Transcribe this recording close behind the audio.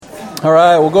All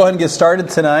right, we'll go ahead and get started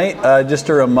tonight. Just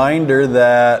a reminder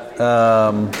that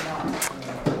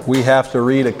we have to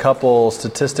read a couple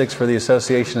statistics for the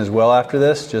association as well after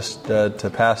this, just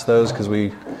to pass those because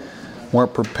we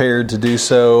weren't prepared to do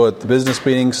so at the business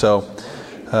meeting. So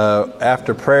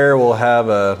after prayer, we'll have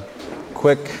a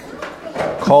quick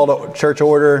call to church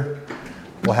order.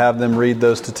 We'll have them read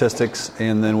those statistics,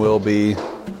 and then we'll be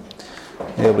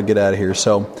able to get out of here.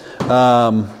 So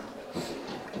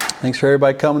thanks for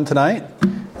everybody coming tonight.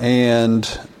 And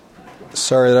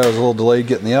sorry that I was a little delayed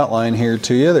getting the outline here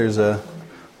to you. There's a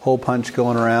hole punch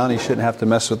going around. You shouldn't have to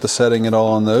mess with the setting at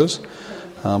all on those.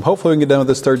 Hopefully we can get done with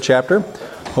this third chapter.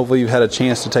 Hopefully you've had a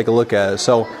chance to take a look at it.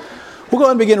 So we'll go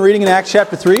ahead and begin reading in Acts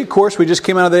chapter 3. Of course, we just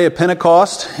came out of the day of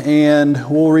Pentecost, and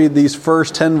we'll read these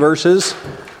first 10 verses.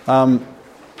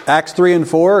 Acts 3 and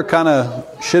 4 kind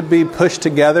of should be pushed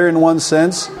together in one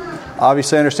sense.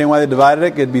 Obviously, I understand why they divided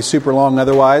it. It'd be super long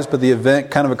otherwise, but the event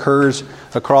kind of occurs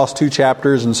across two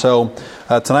chapters. And so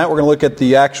tonight we're going to look at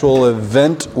the actual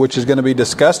event, which is going to be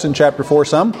discussed in chapter 4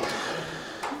 some.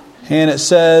 And it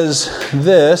says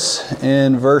this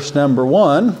in verse number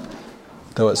 1,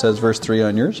 though it says verse 3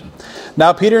 on yours.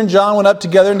 Now Peter and John went up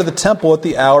together into the temple at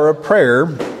the hour of prayer,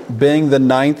 being the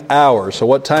 9th hour. So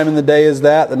what time in the day is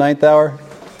that, the 9th hour?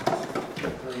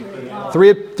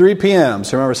 3 p.m.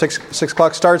 So remember, 6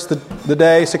 o'clock starts the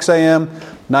day, 6 a.m.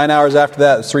 9 hours after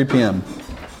that, it's 3 p.m.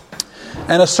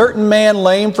 And a certain man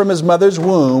lame from his mother's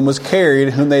womb was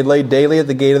carried, whom they laid daily at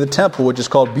the gate of the temple, which is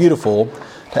called Beautiful,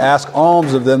 to ask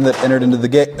alms of them that entered into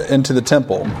the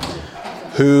temple,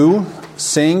 who,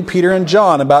 seeing Peter and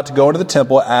John about to go into the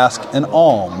temple, asked an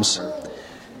alms.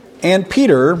 And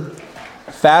Peter,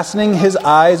 fastening his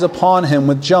eyes upon him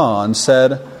with John,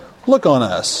 said, "Look on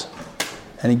us."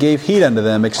 And he gave heed unto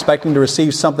them, expecting to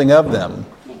receive something of them.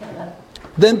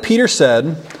 Then Peter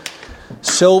said,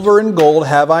 "Silver and gold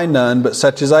have I none, but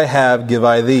such as I have give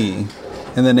I thee.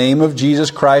 In the name of Jesus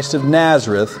Christ of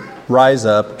Nazareth, rise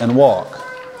up and walk."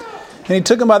 And he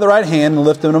took him by the right hand and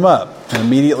lifted him up. And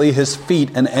immediately his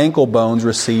feet and ankle bones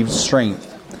received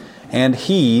strength. And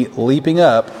he, leaping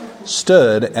up,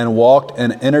 stood and walked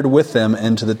and entered with them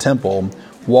into the temple,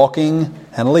 walking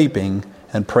and leaping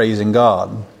and praising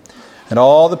God. And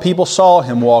all the people saw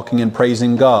him walking and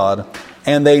praising God,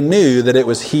 and they knew that it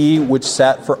was he which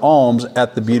sat for alms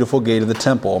at the beautiful gate of the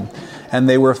temple. And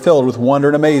they were filled with wonder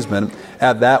and amazement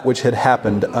at that which had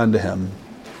happened unto him.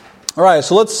 All right,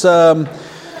 so let's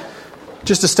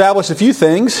just establish a few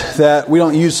things that we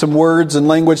don't use some words and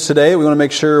language today. We want to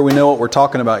make sure we know what we're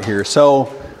talking about here.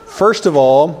 So, first of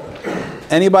all,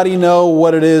 anybody know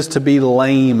what it is to be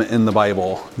lame in the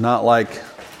Bible? Not like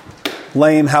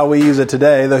lame how we use it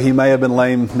today, though he may have been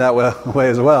lame that way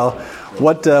as well.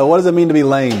 What does it mean to be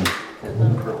lame?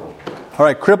 All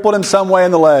right, crippled in some way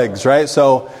in the legs, right?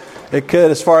 So it could,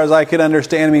 as far as I could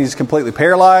understand, mean he's completely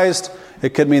paralyzed.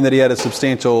 It could mean that he had a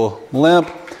substantial limp.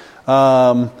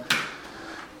 Man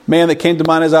that came to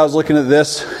mind as I was looking at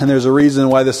this, and there's a reason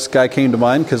why this guy came to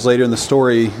mind, because later in the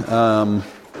story, we'll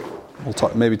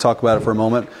maybe talk about it for a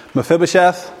moment.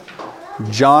 Mephibosheth,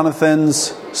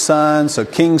 Jonathan's son, so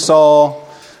King Saul.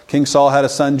 King Saul had a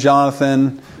son,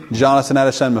 Jonathan. Jonathan had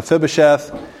a son,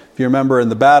 Mephibosheth. If you remember in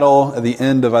the battle at the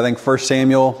end of, I think, 1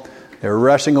 Samuel, they were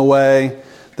rushing away.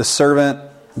 The servant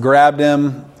grabbed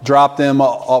him, dropped him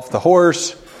off the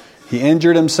horse. He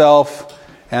injured himself.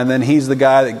 And then he's the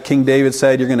guy that King David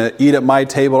said, "You're going to eat at my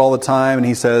table all the time." And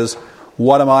he says,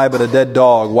 "What am I but a dead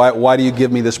dog? Why do you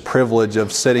give me this privilege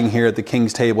of sitting here at the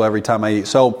king's table every time I eat?"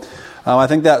 So I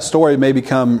think that story may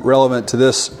become relevant to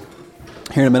this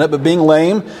here in a minute. But being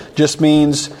lame just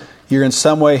means you're in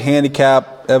some way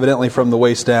handicapped, evidently from the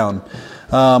waist down.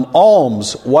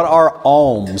 Alms. What are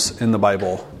alms in the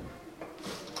Bible?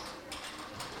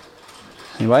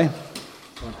 Anybody?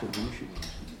 Contribution.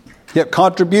 Yep,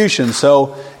 contribution.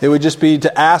 So it would just be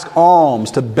to ask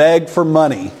alms, to beg for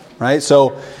money, right?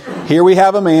 So here we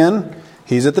have a man.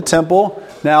 He's at the temple.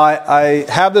 Now I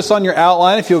have this on your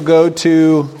outline. If you'll go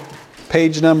to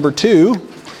page number 2,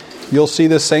 you'll see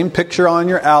the same picture on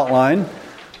your outline.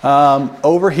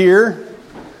 Over here.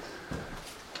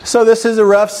 So this is a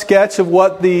rough sketch of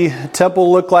what the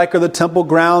temple looked like, or the temple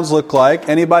grounds look like.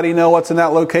 Anybody know what's in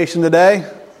that location today?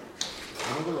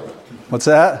 What's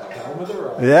that?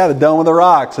 Yeah, the Dome of the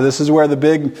Rock. So this is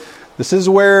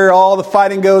where all the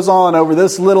fighting goes on over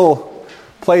this little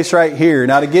place right here.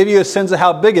 Now, to give you a sense of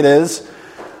how big it is,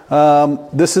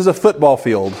 this is a football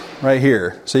field right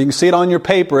here. So you can see it on your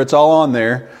paper. It's all on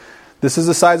there. This is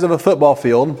the size of a football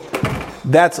field.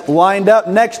 That's lined up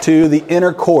next to the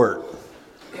inner court.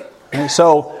 And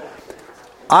so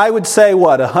I would say,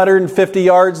 150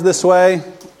 yards this way?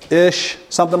 yards-ish,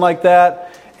 something like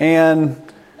that. And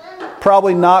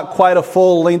probably not quite a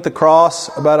full length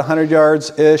across, about 100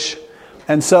 yards-ish.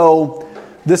 And so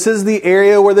this is the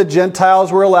area where the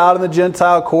Gentiles were allowed in the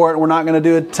Gentile court. We're not going to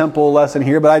do a temple lesson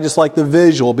here, but I just like the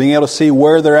visual, being able to see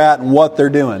where they're at and what they're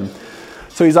doing.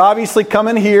 So he's obviously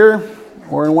coming here,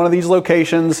 or in one of these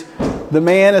locations. The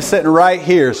man is sitting right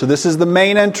here. So this is the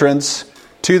main entrance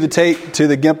to the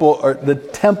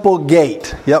temple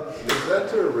gate. Yep. Is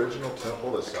that the original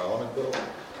temple that Solomon built?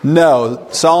 No,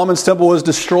 Solomon's temple was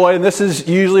destroyed, and this is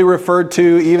usually referred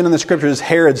to, even in the scriptures, as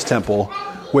Herod's temple,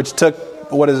 which took,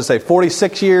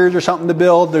 46 years or something to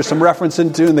build. There's some reference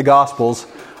into in the Gospels.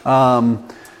 But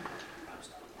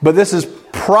this is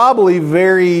probably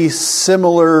very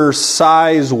similar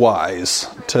size-wise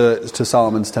to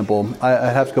Solomon's temple. I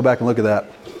have to go back and look at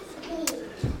that.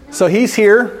 So he's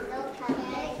here.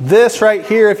 This right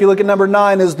here, if you look at number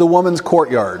 9, is the woman's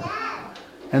courtyard.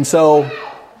 And so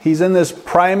he's in this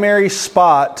primary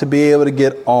spot to be able to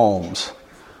get alms.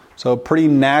 So a pretty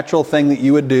natural thing that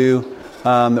you would do,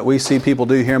 that we see people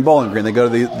do here in Bowling Green. They go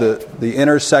to the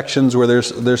intersections where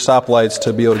there's stoplights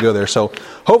to be able to go there. So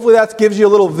hopefully that gives you a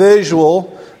little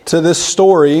visual to this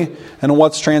story and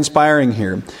what's transpiring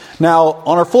here. Now,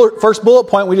 on our first bullet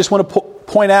point, we just want to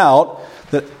point out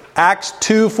that Acts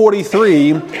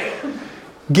 2:43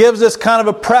 gives us kind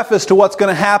of a preface to what's going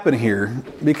to happen here,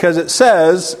 because it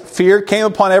says, fear came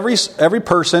upon every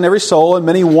person, every soul, and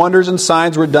many wonders and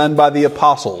signs were done by the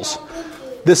apostles.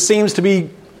 This seems to be,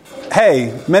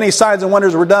 hey, many signs and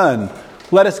wonders were done.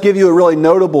 Let us give you a really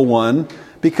notable one,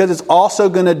 because it's also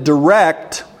going to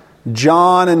direct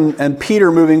John and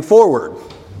Peter moving forward.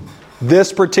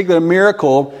 This particular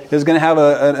miracle is going to have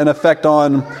an effect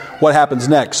on what happens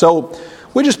next. So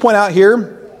we just point out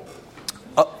here,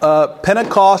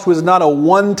 Pentecost was not a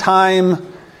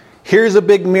one-time, here's a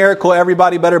big miracle,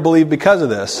 everybody better believe because of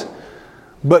this.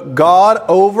 But God,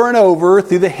 over and over,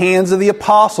 through the hands of the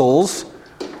apostles,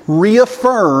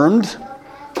 reaffirmed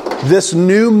this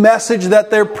new message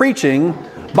that they're preaching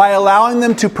by allowing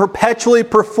them to perpetually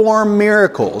perform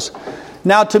miracles.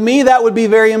 Now, to me, that would be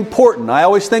very important. I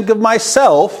always think of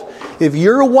myself, if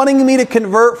you're wanting me to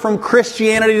convert from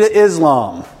Christianity to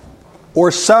Islam, or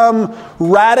some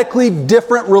radically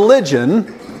different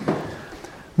religion,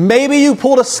 maybe you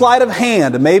pulled a sleight of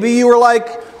hand. Maybe you were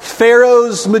like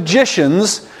Pharaoh's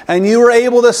magicians, and you were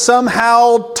able to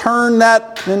somehow turn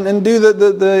that and do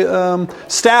the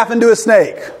staff into a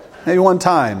snake, maybe one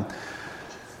time.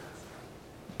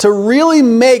 To really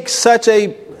make such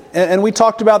a, and we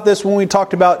talked about this when we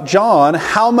talked about John,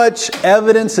 how much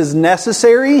evidence is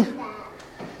necessary.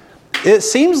 It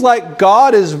seems like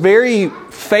God is very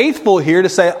faithful here to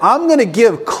say, I'm going to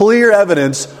give clear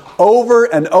evidence over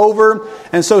and over.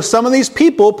 And so some of these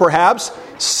people perhaps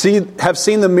have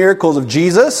seen the miracles of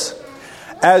Jesus.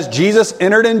 As Jesus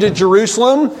entered into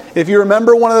Jerusalem, if you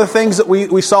remember one of the things that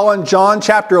we saw in John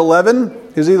chapter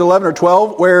 11, it was either 11 or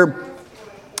 12, where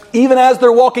even as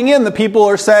they're walking in, the people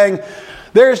are saying,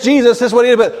 there's Jesus, this is what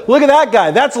he did, but look at that guy,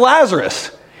 that's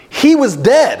Lazarus. He was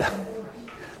dead.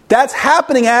 That's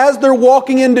happening as they're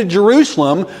walking into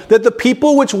Jerusalem, that the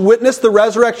people which witnessed the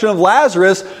resurrection of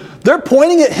Lazarus, they're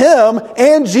pointing at him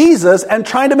and Jesus and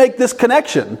trying to make this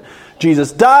connection.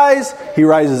 Jesus dies, he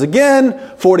rises again,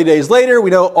 40 days later, we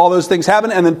know all those things happen,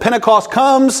 and then Pentecost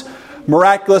comes,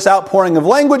 miraculous outpouring of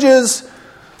languages,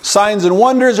 signs and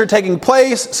wonders are taking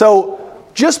place. So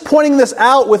just pointing this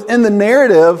out within the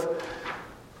narrative,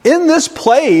 in this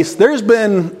place, there's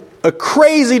been a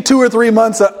crazy 2 or 3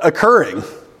 months occurring.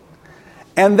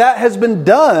 And that has been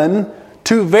done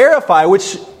to verify,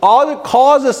 which ought to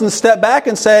cause us to step back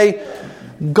and say,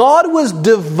 God was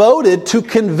devoted to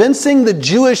convincing the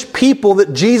Jewish people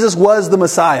that Jesus was the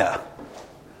Messiah.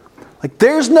 Like,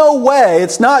 there's no way,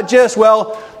 it's not just,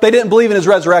 well, they didn't believe in his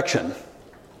resurrection.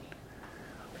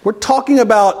 We're talking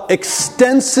about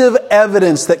extensive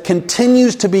evidence that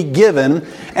continues to be given.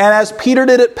 And as Peter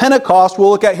did at Pentecost,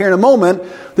 we'll look at here in a moment,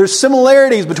 there's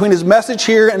similarities between his message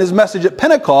here and his message at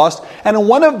Pentecost. And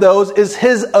one of those is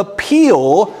his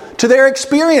appeal to their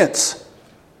experience.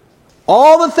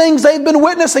 All the things they've been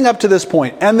witnessing up to this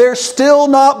point, and they're still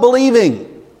not believing.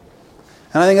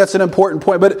 And I think that's an important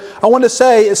point. But I want to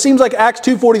say, it seems like Acts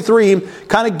 2:43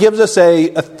 kind of gives us a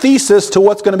thesis to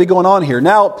what's going to be going on here.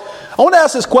 Now, I want to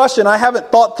ask this question. I haven't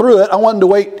thought through it. I wanted to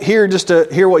wait here just to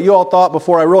hear what you all thought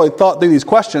before I really thought through these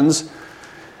questions.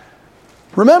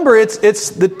 Remember, it's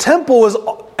the temple was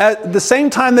at the same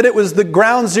time that it was the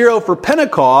ground zero for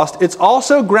Pentecost, it's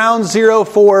also ground zero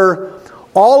for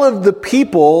all of the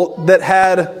people that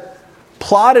had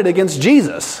plotted against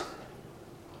Jesus.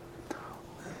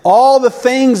 all the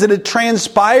things that had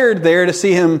transpired there to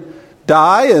see him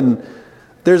die. And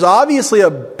there's obviously a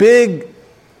big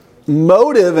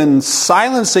motive in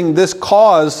silencing this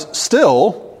cause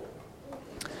still.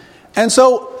 And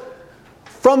so,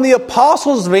 from the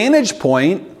apostles' vantage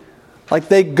point, like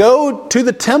they go to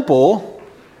the temple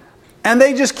and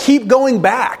they just keep going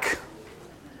back.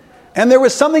 And there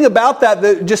was something about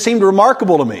that just seemed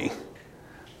remarkable to me.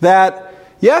 That,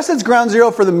 yes, it's ground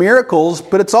zero for the miracles,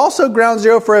 but it's also ground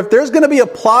zero for if there's going to be a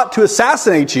plot to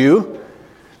assassinate you,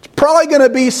 it's probably going to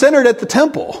be centered at the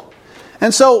temple.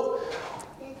 And so,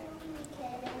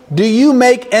 do you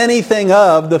make anything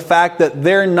of the fact that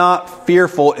they're not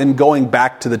fearful in going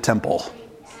back to the temple?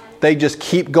 They just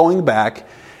keep going back.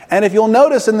 And if you'll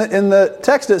notice in the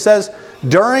text it says,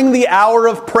 during the hour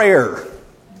of prayer.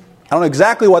 I don't know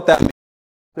exactly what that means.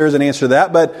 There's an answer to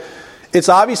that, but it's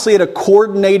obviously at a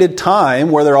coordinated time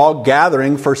where they're all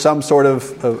gathering for some sort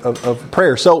of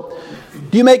prayer. So,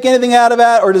 do you make anything out of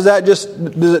that, or does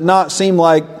it not seem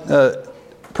like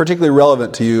particularly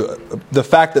relevant to you, the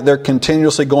fact that they're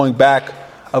continuously going back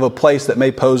of a place that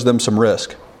may pose them some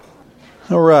risk?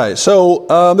 All right,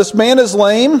 so this man is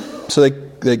lame, so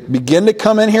they begin to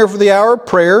come in here for the hour of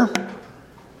prayer.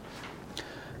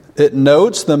 It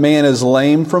notes the man is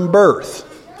lame from birth.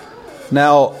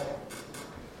 Now,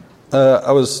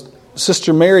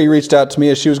 Sister Mary reached out to me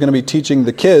as she was going to be teaching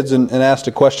the kids and asked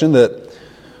a question that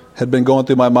had been going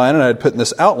through my mind, and I had put in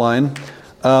this outline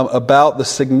about the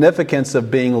significance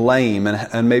of being lame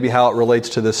and maybe how it relates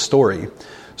to this story.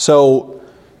 So,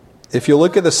 if you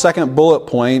look at the second bullet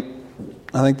point,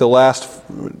 I think the last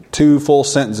two full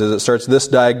sentences, it starts, this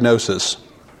diagnosis.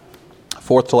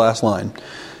 Fourth to last line.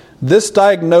 This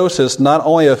diagnosis not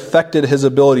only affected his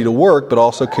ability to work, but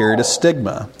also carried a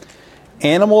stigma.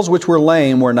 Animals which were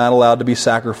lame were not allowed to be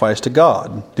sacrificed to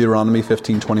God. Deuteronomy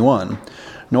 15:21.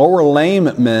 Nor were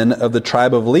lame men of the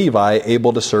tribe of Levi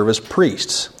able to serve as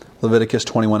priests. Leviticus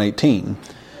 21:18.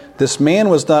 This man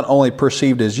was not only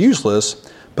perceived as useless,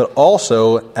 but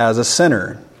also as a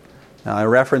sinner. Now, I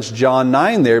referenced John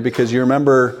 9 there because you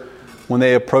remember when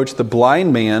they approached the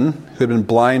blind man who had been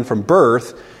blind from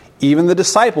birth, even the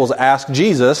disciples asked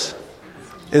Jesus,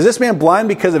 is this man blind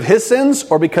because of his sins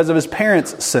or because of his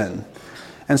parents' sin?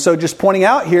 And so just pointing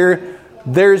out here,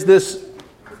 there's this,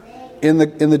 in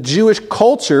the Jewish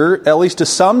culture, at least to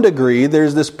some degree,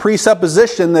 there's this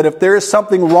presupposition that if there is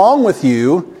something wrong with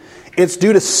you, it's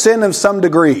due to sin of some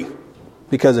degree.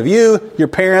 Because of you, your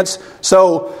parents.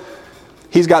 So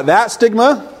he's got that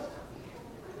stigma.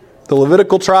 The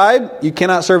Levitical tribe, you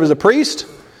cannot serve as a priest.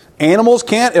 Animals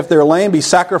can't, if they're lame, be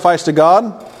sacrificed to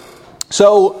God.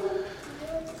 So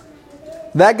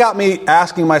that got me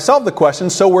asking myself the question,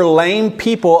 so were lame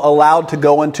people allowed to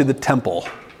go into the temple?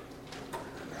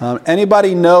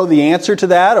 Anybody know the answer to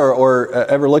that or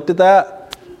ever looked at that?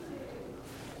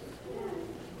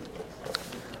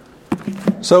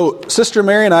 So Sister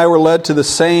Mary and I were led to the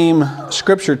same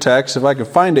scripture text, if I can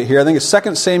find it here. I think it's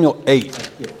 2 Samuel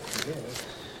 8.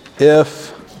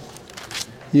 If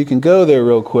you can go there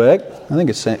real quick. I think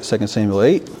it's 2 Samuel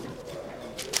 8.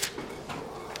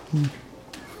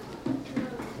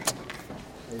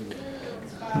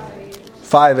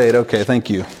 Five 8. Okay, thank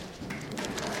you.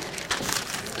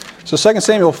 So 2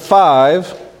 Samuel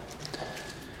 5.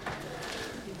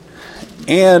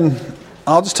 And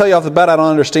I'll just tell you off the bat, I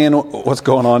don't understand what's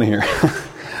going on here.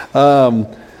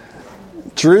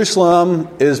 Jerusalem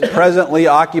is presently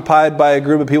occupied by a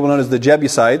group of people known as the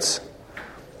Jebusites.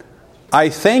 I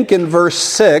think in verse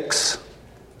 6,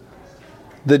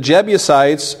 the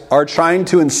Jebusites are trying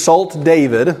to insult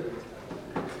David.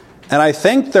 And I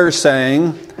think they're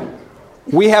saying,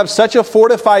 we have such a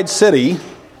fortified city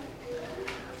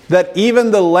that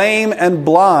even the lame and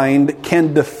blind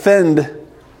can defend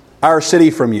our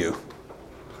city from you.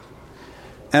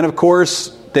 And of course,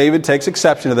 David takes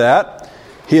exception to that.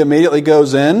 He immediately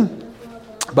goes in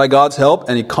by God's help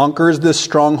and he conquers this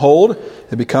stronghold.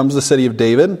 It becomes the city of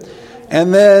David.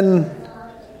 And then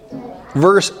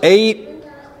verse 8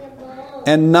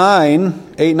 and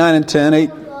 9, 8, 9, and 10,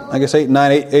 8, I guess 8,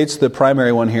 9, 8, 8's the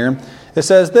primary one here. It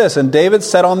says this, and David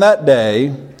said on that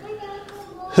day,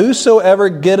 whosoever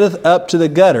getteth up to the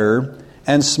gutter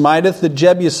and smiteth the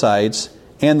Jebusites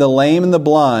and the lame and the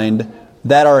blind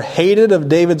that are hated of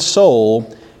David's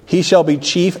soul, he shall be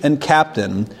chief and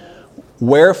captain.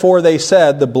 Wherefore they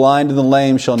said, the blind and the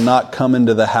lame shall not come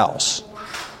into the house.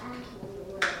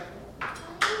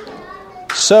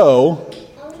 So,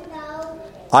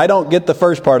 I don't get the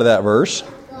first part of that verse.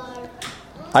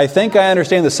 I think I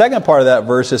understand the second part of that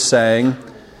verse is saying,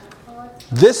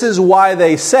 this is why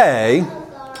they say,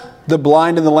 the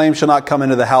blind and the lame shall not come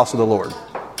into the house of the Lord.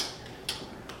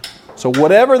 So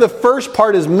whatever the first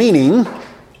part is meaning,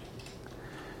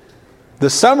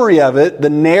 the summary of it, the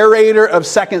narrator of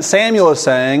 2 Samuel is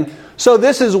saying, so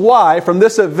this is why from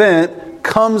this event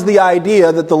comes the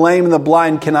idea that the lame and the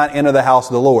blind cannot enter the house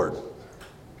of the Lord.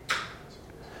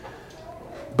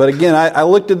 But again, I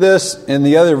looked at this in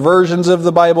the other versions of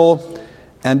the Bible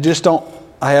and just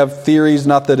I have theories,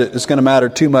 not that it's going to matter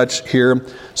too much here.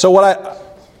 So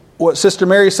what Sister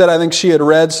Mary said, I think she had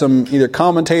read some either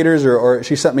commentators or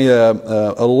she sent me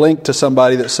a link to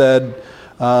somebody that said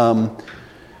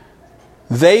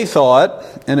they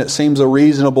thought, and it seems a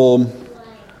reasonable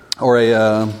or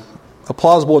a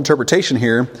plausible interpretation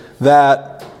here,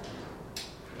 that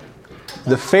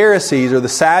the Pharisees or the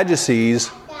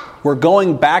Sadducees were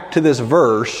going back to this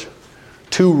verse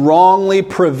to wrongly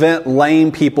prevent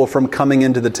lame people from coming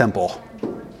into the temple,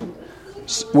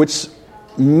 which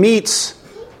meets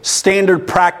standard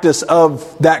practice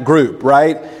of that group,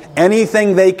 right?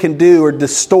 Anything they can do or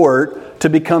distort to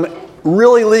become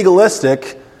really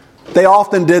legalistic, they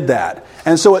often did that.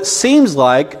 And so it seems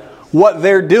like what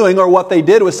they're doing or what they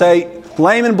did was say,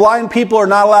 lame and blind people are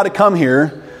not allowed to come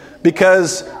here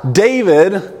because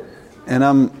David, and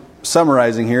I'm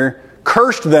summarizing here,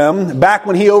 cursed them back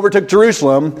when he overtook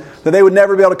Jerusalem that they would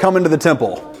never be able to come into the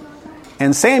temple.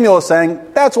 And Samuel is saying,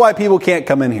 that's why people can't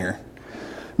come in here.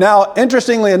 Now,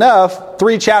 interestingly enough,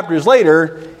 3 chapters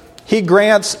later, he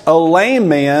grants a lame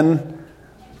man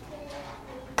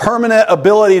permanent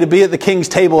ability to be at the king's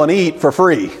table and eat for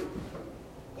free.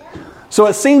 So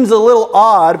it seems a little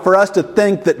odd for us to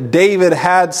think that David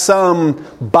had some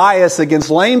bias against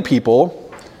lame people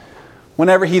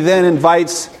whenever he then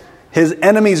invites his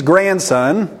enemy's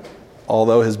grandson,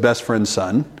 although his best friend's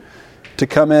son, to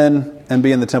come in and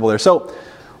be in the temple there. So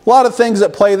a lot of things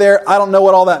at play there. I don't know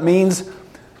what all that means.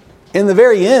 In the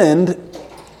very end,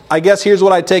 I guess here's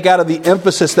what I take out of the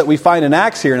emphasis that we find in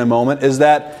Acts here in a moment, is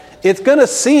that it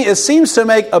seems to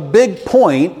make a big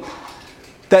point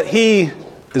that he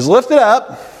is lifted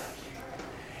up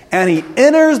and he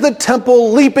enters the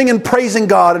temple leaping and praising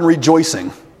God and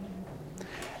rejoicing.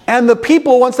 And the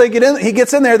people, once he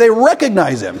gets in there, they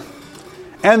recognize him.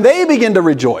 And they begin to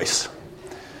rejoice.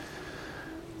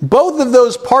 Both of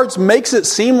those parts makes it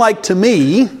seem like, to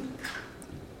me,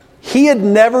 he had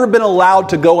never been allowed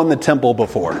to go in the temple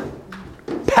before.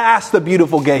 Past the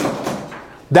beautiful gate.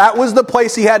 That was the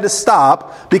place he had to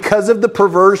stop because of the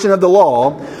perversion of the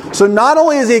law. So not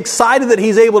only is he excited that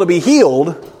he's able to be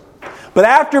healed, but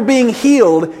after being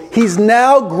healed, he's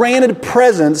now granted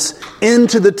presence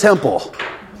into the temple.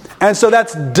 And so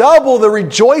that's double the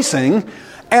rejoicing,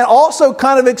 and also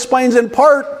kind of explains in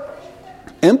part,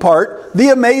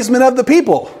 the amazement of the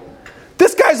people.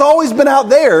 This guy's always been out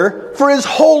there for his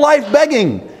whole life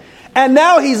begging. And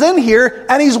now he's in here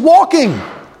and he's walking.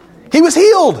 He was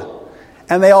healed.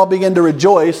 And they all begin to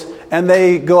rejoice, and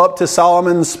they go up to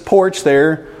Solomon's porch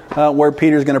there where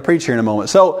Peter's going to preach here in a moment.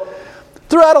 So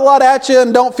threw out a lot at you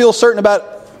and don't feel certain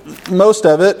about most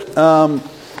of it.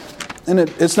 And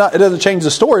it doesn't change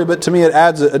the story, but to me it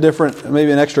adds a different,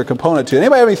 maybe an extra component to it.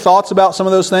 Anybody have any thoughts about some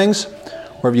of those things?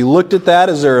 Or have you looked at that?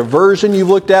 Is there a version you've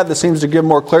looked at that seems to give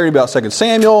more clarity about 2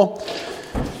 Samuel?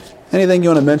 Anything you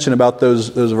want to mention about those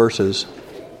verses?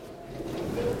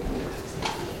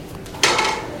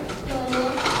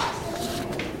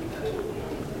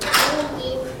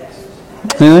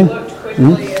 Anything? Looked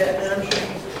quickly at, and I'm sure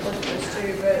you've looked at this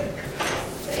too, but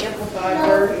the Amplified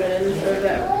version, or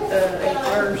that a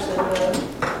verse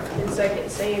in 2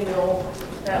 Samuel,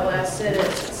 that last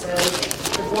sentence, it says,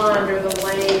 the blind or the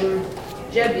lame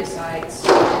Jebusites, in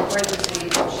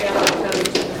parentheses, shall come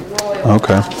to the royal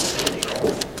house.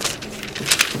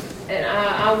 And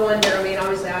I wonder, I mean,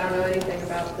 obviously I don't know anything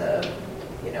about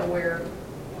where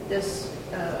this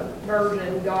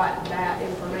version got that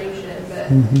information, but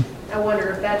I wonder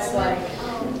if that's like,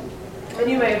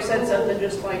 and you may have said something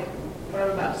just like what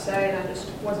I'm about to say, and I just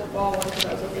wasn't following because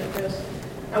I was looking at this.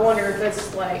 I wonder if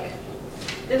it's like,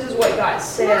 this is what got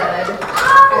said at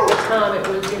the time it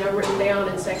was, written down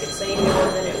in 2 Samuel,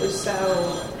 and then it was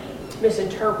so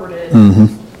misinterpreted,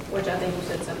 which I think you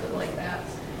said something like that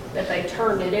they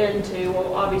turned it into,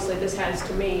 well, obviously this has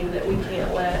to mean that we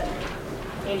can't let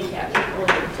handicapped people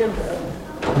into the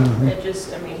temple. It just,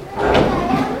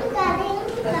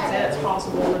 that's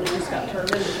possible that it just got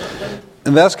turned into something.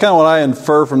 And that's kind of what I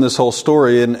infer from this whole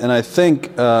story. And I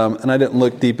think, and I didn't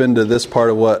look deep into this part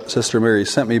of what Sister Mary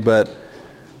sent me, but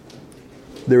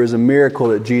there was a miracle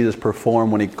that Jesus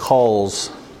performed when he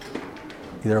calls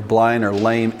either blind or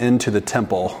lame into the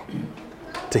temple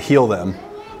to heal them.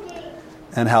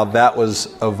 And how that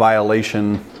was a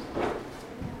violation,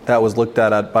 that was looked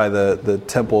at by the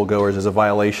temple goers as a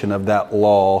violation of that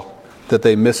law that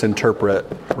they misinterpret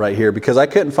right here, because I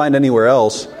couldn't find anywhere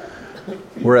else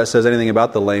where it says anything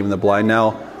about the lame and the blind.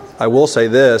 Now, I will say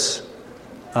this.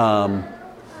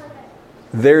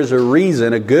 There's a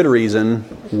reason, a good reason,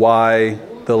 why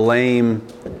the lame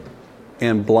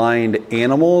and blind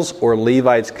animals or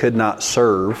Levites could not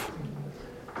serve.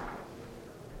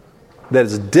 That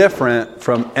is different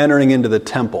from entering into the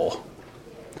temple.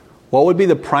 What would be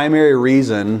the primary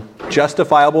reason,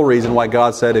 justifiable reason, why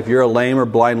God said if you're a lame or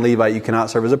blind Levite, you cannot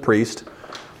serve as a priest?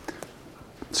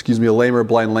 A lame or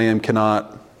blind lamb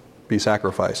cannot be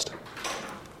sacrificed.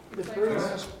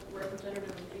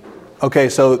 Okay,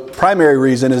 so primary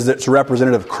reason is that it's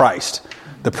representative of Christ.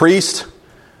 The priest,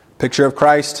 picture of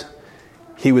Christ,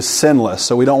 he was sinless.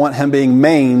 So we don't want him being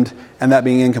maimed and that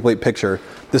being an incomplete picture.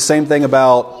 The same thing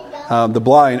about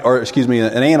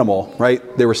an animal,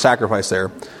 right? They were sacrificed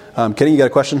there. Kenny, you got a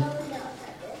question?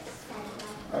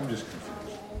 I'm just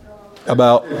confused.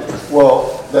 About?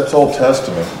 Well, that's Old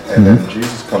Testament, and then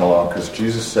Jesus come along, because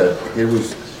Jesus said he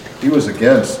was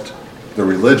against the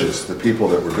religious, the people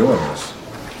that were doing this.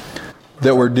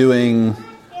 That were doing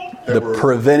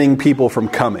preventing people from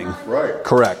coming. Right.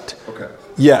 Correct. Okay.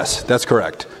 Yes, that's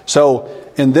correct. So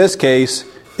in this case,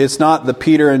 it's not the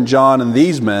Peter and John and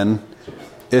these men.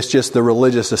 It's just the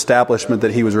religious establishment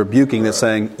that he was rebuking that's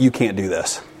saying, you can't do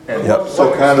this. And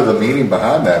so kind of the meaning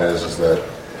behind that is that,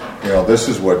 this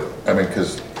is what,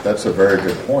 because that's a very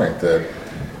good point, that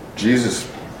Jesus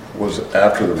was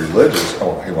after the religious.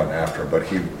 Oh, he wasn't after, but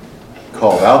he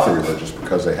called out the religious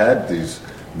because they had these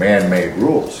man-made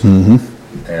rules. And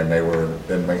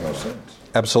didn't make no sense.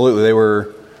 Absolutely. They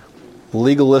were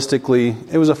legalistically,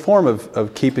 it was a form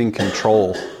of keeping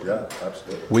control. Yeah,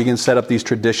 absolutely. We can set up these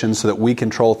traditions so that we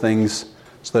control things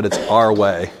so that it's our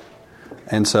way.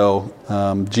 And so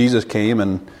Jesus came,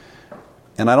 and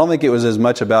I don't think it was as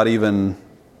much about even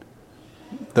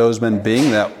those men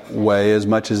being that way as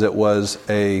much as it was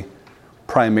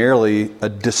primarily a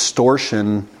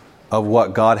distortion of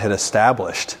what God had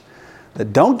established.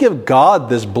 That don't give God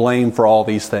this blame for all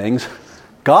these things.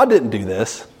 God didn't do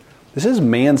this. This is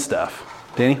man stuff.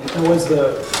 Danny? And was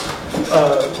the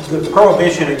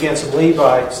prohibition against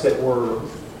Levites that were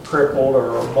crippled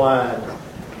or blind,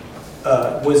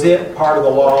 was it part of the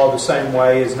law the same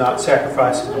way as not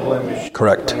sacrificing the blemish?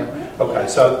 Correct. Okay,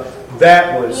 so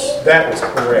that was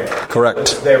correct.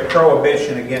 Correct. Their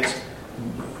prohibition against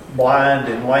blind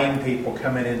and lame people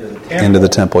coming into the temple. Into the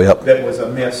temple, yep. That was a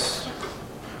miss.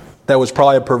 That was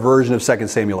probably a perversion of 2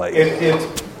 Samuel 8.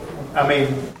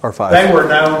 Or 5. They were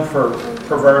known for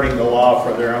perverting the law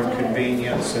for their own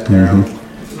convenience and their own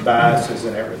biases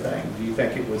and everything. Do you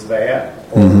think it was that?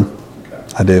 Okay.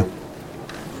 I do.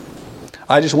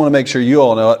 I just want to make sure you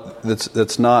all know it.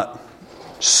 That's not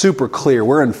super clear.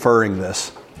 We're inferring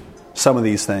this. Some of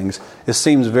these things. It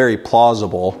seems very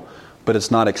plausible, but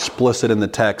it's not explicit in the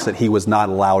text that he was not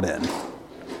allowed in.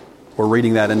 We're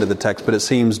reading that into the text, but it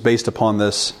seems based upon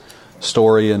this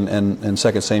story and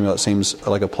 2 Samuel, it seems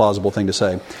like a plausible thing to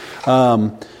say.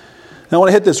 Now I want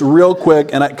to hit this real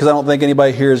quick, and because I don't think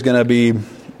anybody here is going to be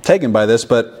taken by this,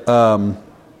 but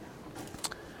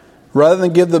rather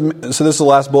than give them, so this is the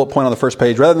last bullet point on the first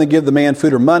page. Rather than give the man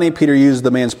food or money, Peter used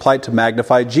the man's plight to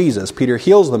magnify Jesus. Peter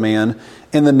heals the man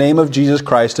in the name of Jesus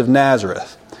Christ of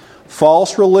Nazareth.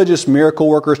 False religious miracle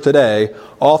workers today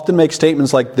often make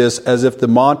statements like this as if the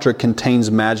mantra contains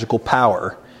magical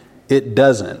power. It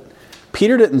doesn't.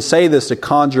 Peter didn't say this to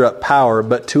conjure up power,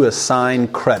 but to assign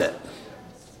credit.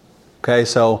 Okay,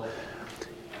 so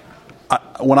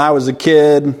when I was a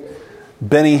kid,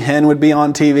 Benny Hinn would be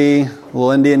on TV, a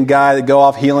little Indian guy that go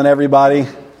off healing everybody,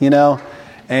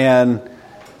 and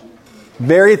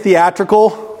very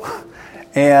theatrical.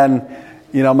 And,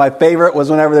 my favorite was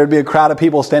whenever there'd be a crowd of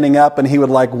people standing up and he would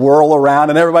whirl around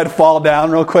and everybody would fall down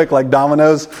real quick like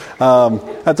dominoes.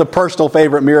 That's a personal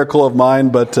favorite miracle of mine,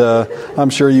 but I'm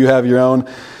sure you have your own.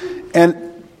 And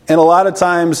a lot of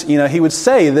times, he would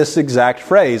say this exact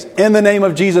phrase, in the name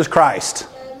of Jesus Christ,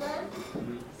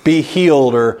 be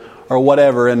healed or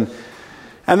whatever. And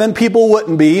then people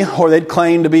wouldn't be, or they'd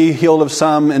claim to be healed of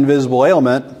some invisible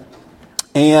ailment.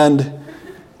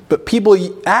 But people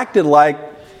acted like,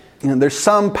 there's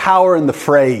some power in the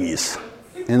phrase,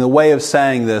 in the way of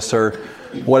saying this or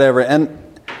whatever. And,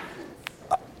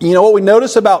 what we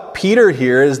notice about Peter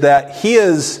here is that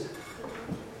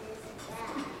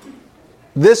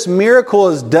this miracle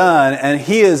is done and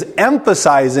he is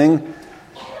emphasizing,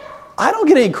 I don't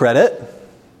get any credit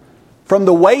from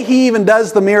the way he even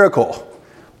does the miracle.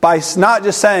 By not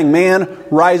just saying, man,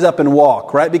 rise up and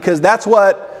walk, right? Because that's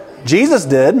what Jesus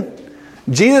did.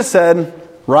 Jesus said,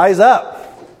 rise up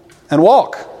and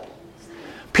walk.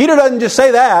 Peter doesn't just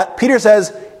say that. Peter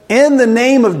says, in the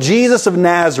name of Jesus of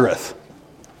Nazareth.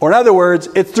 Or in other words,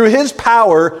 it's through his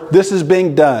power this is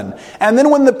being done. And then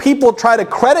when the people try to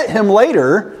credit him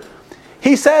later,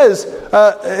 he says,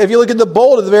 if you look at the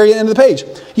bold at the very end of the page,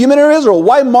 you men of Israel,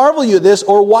 why marvel you at this,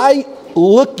 or why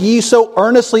look ye so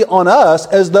earnestly on us,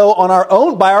 as though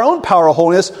by our own power of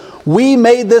holiness we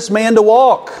made this man to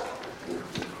walk?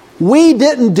 We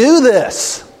didn't do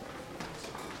this.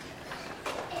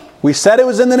 We said it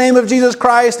was in the name of Jesus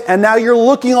Christ, and now you're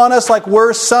looking on us like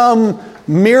we're some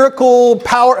miracle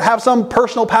power, have some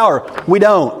personal power. We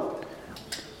don't.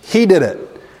 He did it.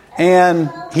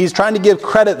 And he's trying to give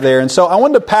credit there. And so I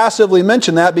wanted to passively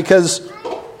mention that because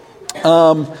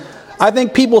I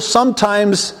think people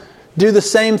sometimes do the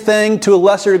same thing to a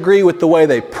lesser degree with the way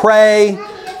they pray,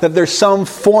 that there's some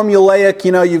formulaic,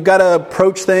 you've got to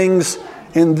approach things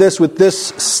with this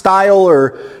style,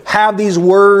 or have these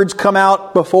words come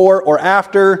out before or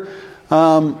after.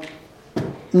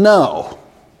 No.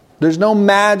 There's no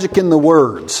magic in the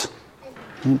words.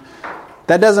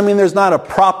 That doesn't mean there's not a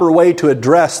proper way to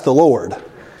address the Lord.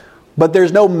 But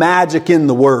there's no magic in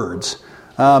the words.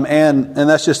 And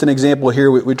that's just an example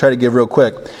here we try to give real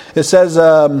quick. It says,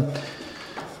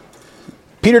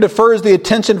 Peter defers the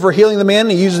attention for healing the man,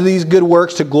 and he uses these good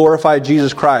works to glorify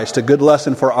Jesus Christ. A good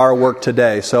lesson for our work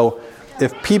today. So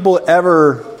if people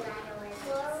ever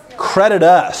credit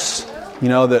us,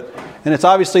 and it's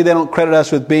obviously they don't credit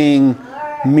us with being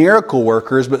miracle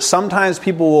workers, but sometimes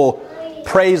people will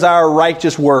praise our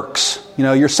righteous works.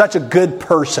 You're such a good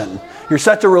person. You're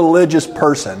such a religious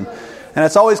person. And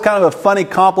it's always kind of a funny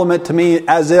compliment to me,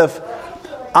 as if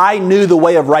I knew the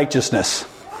way of righteousness.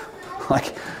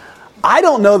 Like, I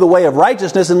don't know the way of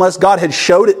righteousness unless God had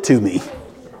showed it to me.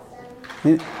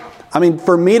 I mean,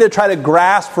 for me to try to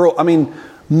grasp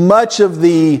much of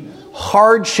the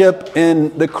hardship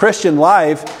in the Christian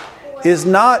life is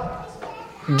not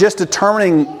just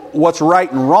determining what's right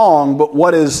and wrong, but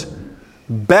what is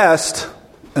best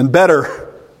and better.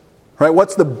 Right?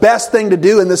 What's the best thing to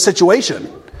do in this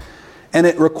situation? And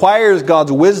it requires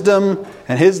God's wisdom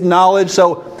and His knowledge.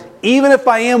 So even if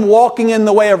I am walking in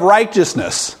the way of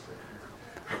righteousness,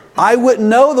 I wouldn't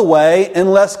know the way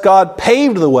unless God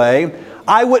paved the way.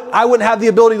 I wouldn't have the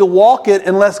ability to walk it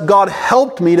unless God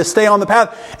helped me to stay on the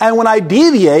path. And when I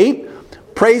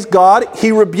deviate, praise God,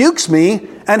 He rebukes me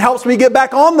and helps me get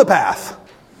back on the path.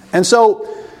 And so,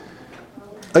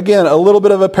 again, a little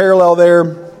bit of a parallel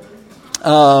there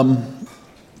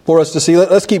for us to see.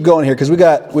 Let's keep going here, because we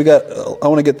got. I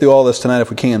want to get through all this tonight if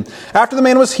we can. After the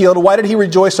man was healed, why did he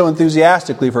rejoice so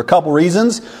enthusiastically? For a couple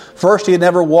reasons. First, he had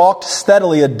never walked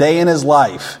steadily a day in his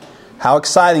life. How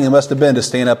exciting it must have been to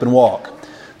stand up and walk.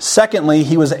 Secondly,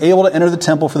 he was able to enter the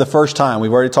temple for the first time.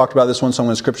 We've already talked about this one, so I'm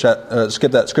going to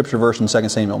skip that scripture verse in 2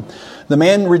 Samuel. The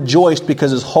man rejoiced because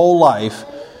his whole life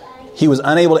he was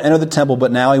unable to enter the temple,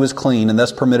 but now he was clean and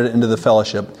thus permitted into the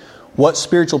fellowship. What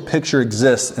spiritual picture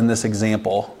exists in this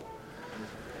example?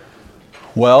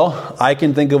 Well, I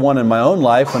can think of one in my own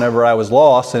life whenever I was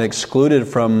lost and excluded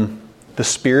from the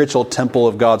spiritual temple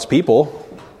of God's people.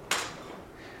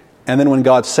 And then when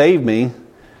God saved me,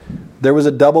 there was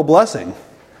a double blessing.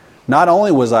 Not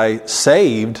only was I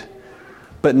saved,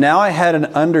 but now I had an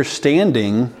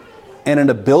understanding and an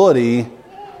ability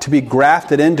to be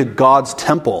grafted into God's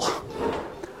temple.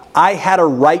 I had a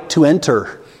right to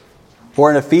enter. Or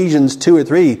in Ephesians 2 or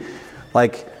 3,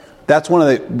 that's one of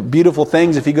the beautiful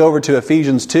things if you go over to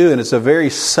Ephesians 2, and it's a very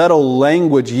subtle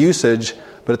language usage,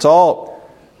 but it's all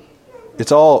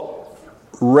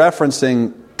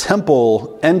referencing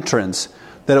temple entrance.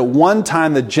 That at one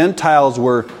time the Gentiles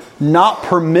were not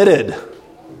permitted,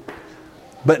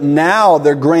 but now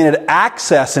they're granted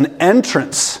access and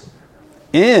entrance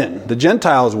in. The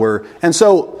Gentiles were. And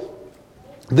so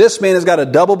this man has got a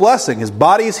double blessing. His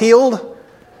body is healed,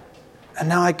 and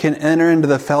now I can enter into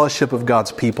the fellowship of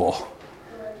God's people.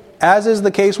 As is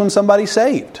the case when somebody's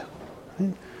saved.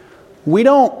 We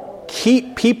don't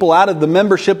keep people out of the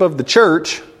membership of the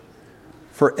church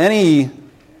for any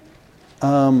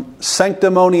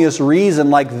sanctimonious reason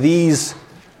like these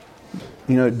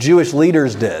Jewish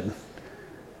leaders did.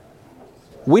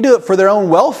 We do it for their own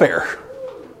welfare.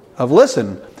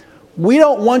 Listen, we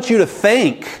don't want you to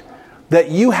think that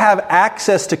you have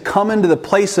access to come into the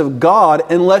place of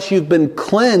God unless you've been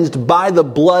cleansed by the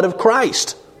blood of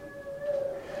Christ.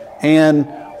 And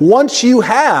once you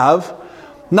have,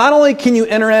 not only can you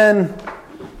enter in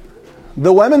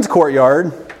the women's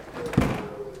courtyard,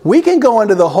 we can go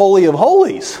into the Holy of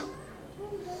Holies.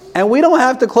 And we don't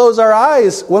have to close our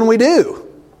eyes when we do.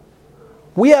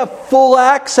 We have full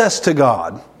access to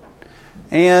God.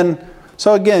 And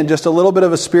So again, just a little bit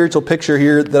of a spiritual picture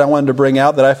here that I wanted to bring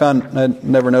out that I found I'd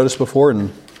never noticed before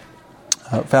and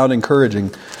found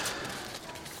encouraging.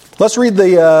 Let's read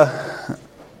the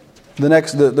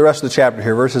rest of the chapter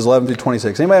here, verses 11 through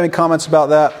 26. Anybody have any comments about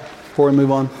that before we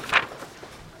move on?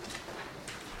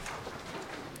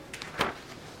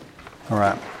 All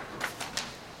right.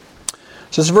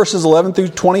 So this is verses 11 through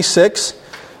 26,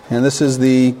 and this is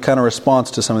the kind of response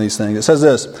to some of these things. It says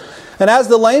this, "And as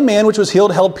the lame man which was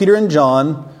healed held Peter and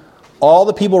John, all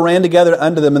the people ran together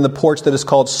unto them in the porch that is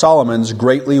called Solomon's,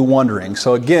 greatly wondering."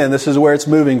 So again, this is where it's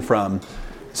moving from.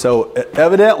 So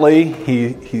evidently,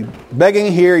 he's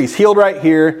begging here, he's healed right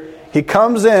here. He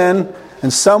comes in,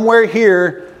 and somewhere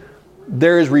here,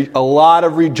 there is a lot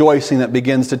of rejoicing that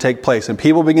begins to take place, and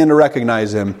people begin to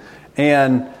recognize him.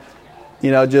 And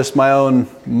just my own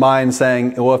mind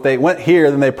saying, well, if they went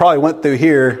here, then they probably went through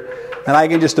here. And I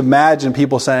can just imagine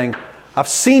people saying, I've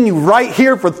seen you right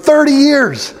here for 30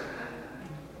 years.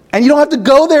 And you don't have to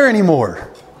go there anymore.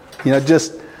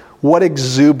 Just what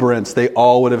exuberance they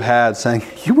all would have had saying,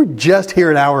 you were just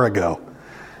here an hour ago.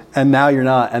 And now you're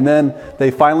not. And then they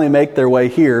finally make their way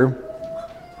here.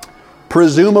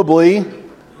 Presumably,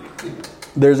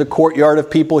 there's a courtyard of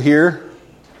people here,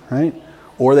 right?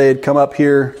 Or they had come up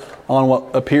here on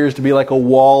what appears to be like a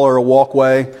wall or a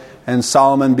walkway, and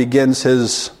Solomon begins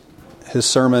his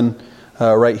sermon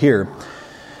right here.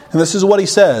 And this is what he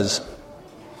says.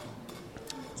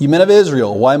 "You men of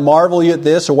Israel, why marvel ye at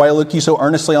this, or why look ye so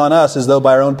earnestly on us, as though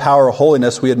by our own power or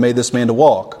holiness we had made this man to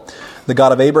walk? The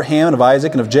God of Abraham and of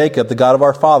Isaac and of Jacob, the God of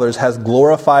our fathers, has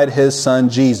glorified his Son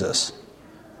Jesus,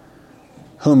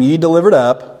 whom ye delivered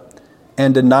up,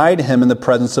 and denied him in the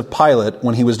presence of Pilate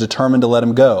when he was determined to let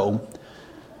him go."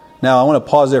 Now, I want to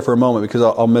pause there for a moment because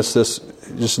I'll miss this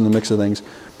just in the mix of things.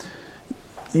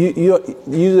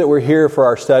 You that were here for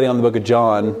our study on the book of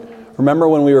John, remember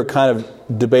when we were kind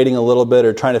of debating a little bit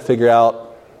or trying to figure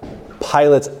out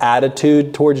Pilate's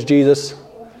attitude towards Jesus?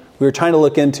 We were trying to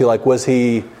look into, was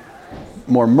he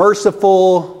more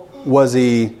merciful? What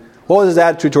was his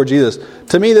attitude towards Jesus?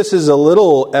 To me, this is a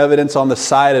little evidence on the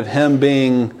side of him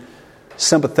being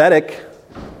sympathetic,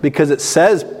 because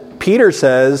Peter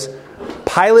says,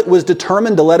 Pilate was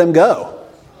determined to let him go.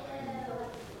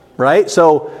 Right?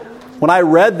 So when I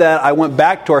read that, I went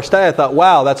back to our study. I thought,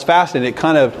 wow, that's fascinating. It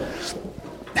kind of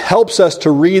helps us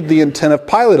to read the intent of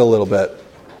Pilate a little bit.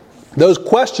 Those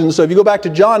questions, so if you go back to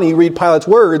John and you read Pilate's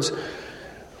words,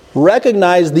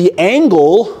 recognize the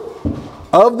angle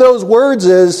of those words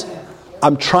is,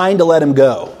 I'm trying to let him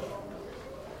go.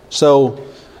 So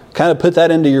kind of put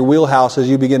that into your wheelhouse as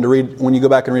you begin to read, when you go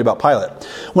back and read about Pilate.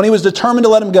 "When he was determined to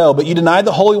let him go, but you denied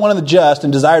the Holy One of the just,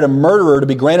 and desired a murderer to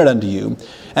be granted unto you,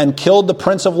 and killed the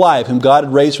Prince of Life, whom God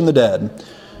had raised from the dead,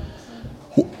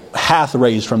 hath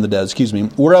raised from the dead,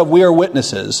 whereof we are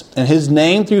witnesses. And his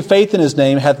name, through faith in his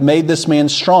name, hath made this man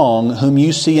strong, whom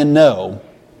you see and know.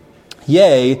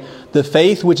 Yea, the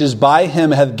faith which is by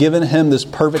him hath given him this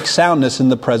perfect soundness in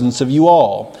the presence of you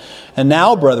all. And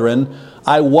now, brethren,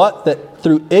 I wot that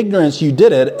through ignorance you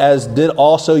did it, as did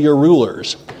also your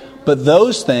rulers. But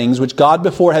those things which God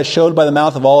before has showed by the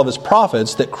mouth of all of his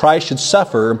prophets, that Christ should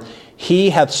suffer,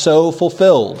 he hath so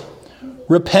fulfilled.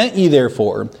 Repent ye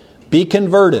therefore, be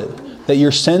converted, that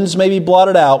your sins may be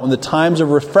blotted out, when the times of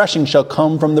refreshing shall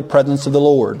come from the presence of the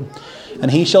Lord.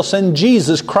 And he shall send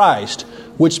Jesus Christ,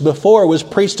 which before was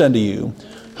preached unto you,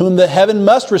 whom the heaven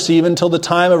must receive until the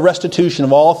time of restitution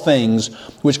of all things,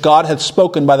 which God hath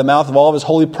spoken by the mouth of all of his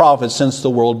holy prophets since the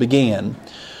world began.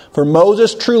 For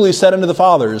Moses truly said unto the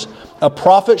fathers, A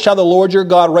prophet shall the Lord your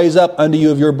God raise up unto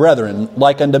you of your brethren,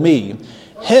 like unto me.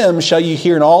 Him shall ye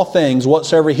hear in all things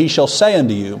whatsoever he shall say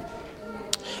unto you.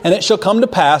 And it shall come to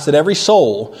pass that every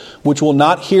soul which will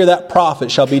not hear that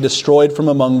prophet shall be destroyed from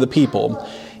among the people.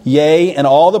 Yea, and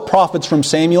all the prophets from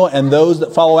Samuel and those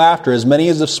that follow after, as many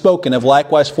as have spoken, have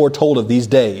likewise foretold of these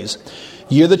days.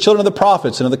 Ye are the children of the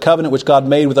prophets, and of the covenant which God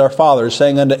made with our fathers,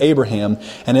 saying unto Abraham,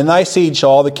 And in thy seed shall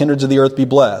all the kindreds of the earth be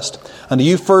blessed. Unto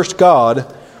you first God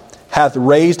hath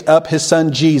raised up his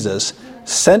Son Jesus,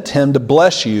 sent him to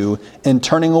bless you, in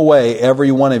turning away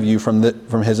every one of you from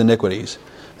his iniquities.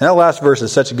 And that last verse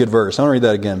is such a good verse. I want to read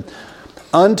that again.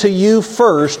 Unto you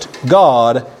first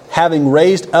God, having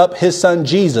raised up his Son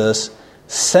Jesus,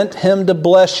 sent him to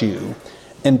bless you,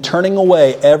 in turning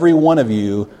away every one of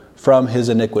you from his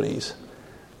iniquities.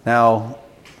 Now,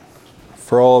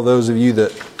 for all of those of you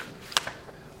that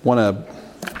want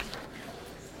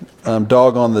to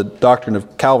dog on the doctrine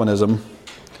of Calvinism,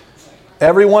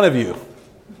 every one of you,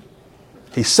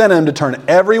 he sent him to turn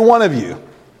every one of you.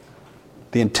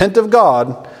 The intent of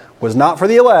God was not for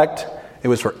the elect, it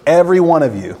was for every one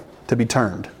of you to be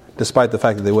turned despite the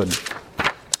fact that they wouldn't.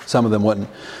 Some of them wouldn't.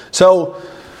 So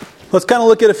let's kind of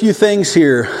look at a few things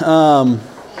here.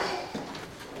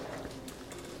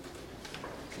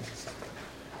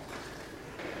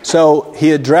 So he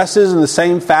addresses in the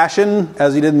same fashion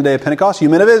as he did in the day of Pentecost, you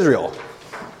men of Israel.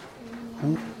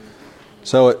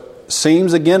 So it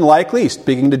seems again likely,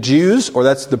 speaking to Jews, or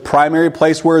that's the primary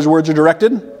place where his words are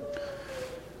directed.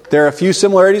 There are a few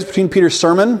similarities between Peter's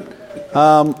sermon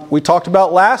we talked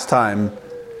about last time.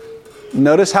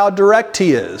 Notice how direct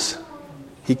he is.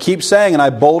 He keeps saying, and I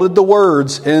bolded the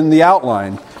words in the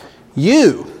outline,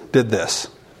 you did this.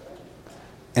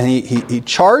 And he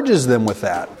charges them with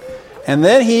that. And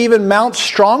then he even mounts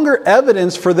stronger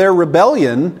evidence for their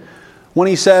rebellion when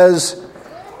he says,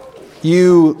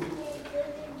 Pilate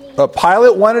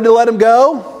wanted to let him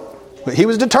go, but he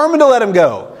was determined to let him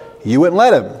go. You wouldn't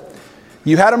let him.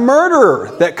 You had a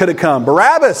murderer that could have come,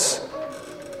 Barabbas,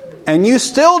 and you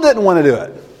still didn't want to do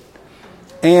it.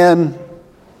 And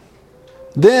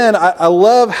then I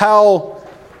love how,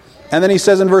 and then he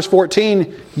says in verse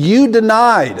 14, you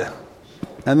denied.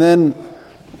 And then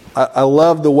I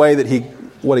love the way that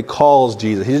what he calls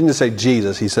Jesus. He doesn't just say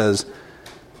Jesus. He says,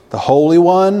 the Holy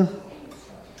One,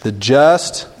 the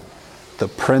Just, the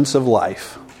Prince of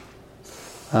Life.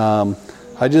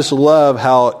 I just love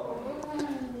how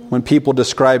when people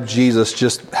describe Jesus,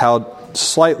 just how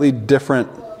slightly different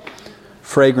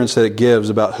fragrance that it gives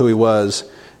about who he was.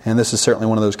 And this is certainly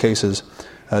one of those cases,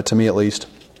 to me at least.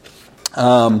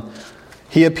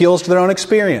 He appeals to their own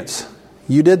experience.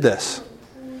 You did this.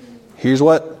 Here's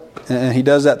what, and he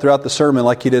does that throughout the sermon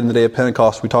like he did in the day of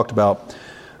Pentecost we talked about.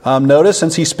 Notice,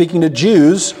 since he's speaking to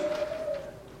Jews,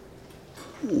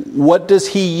 what does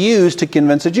he use to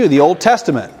convince a Jew? The Old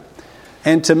Testament.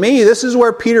 And to me, this is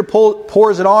where Peter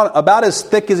pours it on about as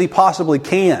thick as he possibly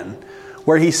can,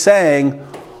 where he's saying,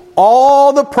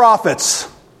 all the prophets.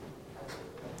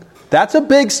 That's a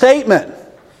big statement.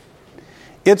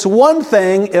 It's one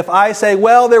thing if I say,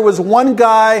 well, there was one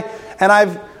guy, and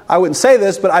I wouldn't say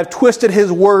this, but I've twisted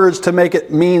his words to make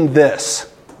it mean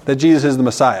this, that Jesus is the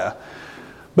Messiah.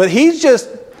 But he's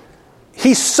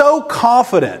so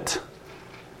confident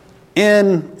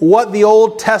in what the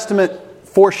Old Testament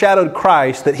foreshadowed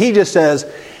Christ that he just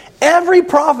says, every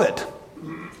prophet.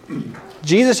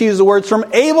 Jesus used the words from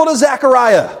Abel to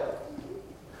Zechariah.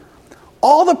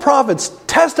 All the prophets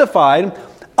testified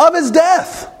of his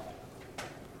death.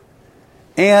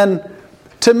 And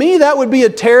to me, that would be a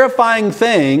terrifying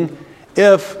thing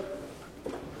if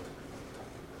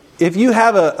you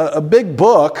have a big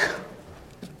book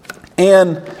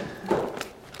and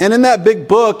in that big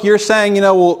book you're saying,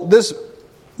 well,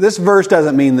 this verse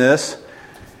doesn't mean this.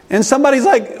 And somebody's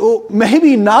like, well,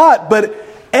 maybe not, but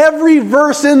every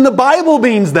verse in the Bible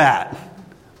means that.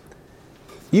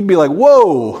 You'd be like,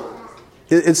 whoa.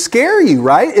 It'd scare you,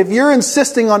 right? If you're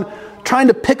insisting on trying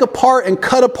to pick apart and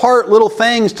cut apart little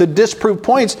things to disprove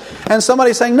points, and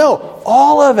somebody's saying, no,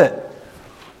 all of it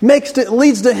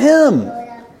leads to him.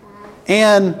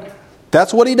 And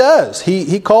that's what he does.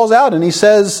 He calls out and he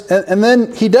says, and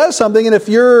then he does something, and if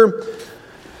you're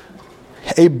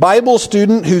a Bible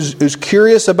student who's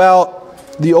curious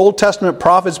about the Old Testament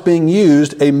prophets being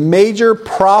used, a major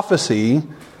prophecy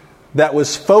that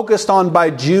was focused on by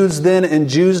Jews then and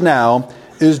Jews now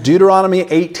is Deuteronomy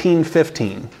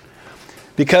 18:15.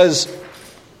 Because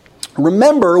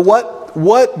remember,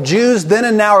 what Jews then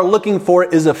and now are looking for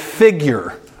is a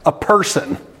figure, a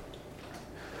person.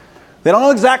 They don't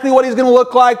know exactly what he's going to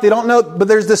look like. They don't know, but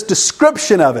there's this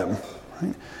description of him.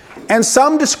 And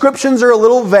some descriptions are a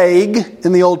little vague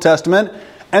in the Old Testament,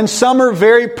 and some are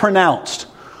very pronounced.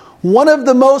 One of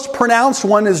the most pronounced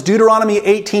one is Deuteronomy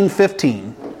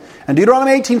 18:15. And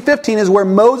Deuteronomy 18:15 is where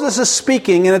Moses is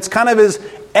speaking, and it's kind of his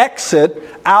exit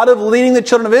out of leading the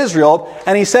children of Israel.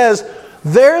 And he says,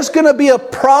 there's going to be a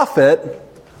prophet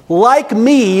like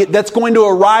me that's going to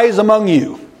arise among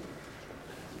you.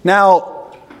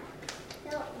 Now,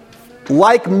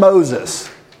 like Moses,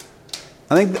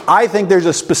 I think there's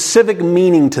a specific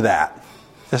meaning to that.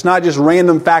 It's not just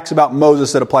random facts about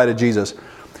Moses that apply to Jesus.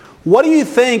 What do you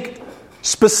think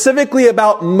specifically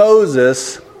about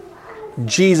Moses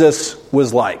Jesus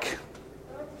was like?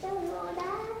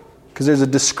 Because there's a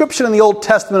description in the Old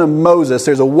Testament of Moses.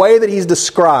 There's a way that he's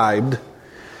described.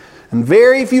 And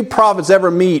very few prophets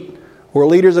ever meet, or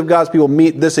leaders of God's people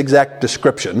meet this exact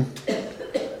description.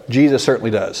 Jesus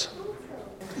certainly does.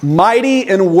 Mighty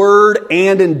in word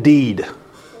and in deed.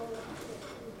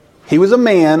 He was a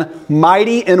man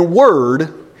mighty in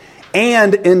word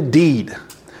and in deed.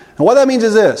 And what that means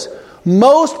is this.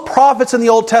 Most prophets in the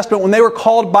Old Testament, when they were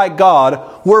called by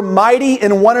God, were mighty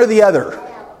in one or the other.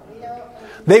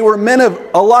 They were men of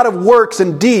a lot of works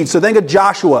and deeds. So think of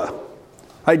Joshua.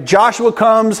 Right? Joshua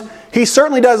comes. He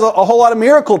certainly does a whole lot of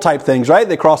miracle type things, right?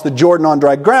 They cross the Jordan on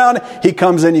dry ground. He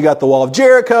comes in, you got the wall of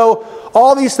Jericho.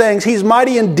 All these things. He's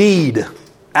mighty in deed.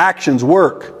 Actions,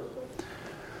 work.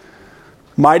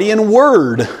 Mighty in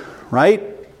word, right?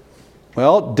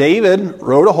 Well, David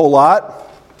wrote a whole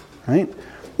lot, right?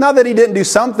 Not that he didn't do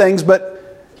some things,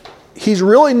 but he's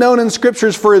really known in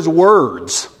Scriptures for his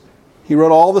words. He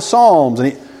wrote all the Psalms.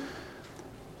 And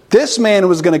this man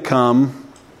was going to come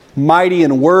mighty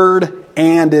in word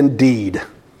and in deed.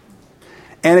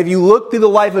 And if you look through the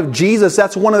life of Jesus,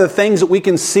 that's one of the things that we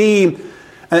can see.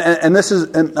 And this is,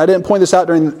 and I didn't point this out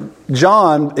during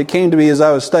John. It came to me as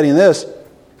I was studying this.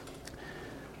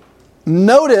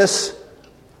 Notice,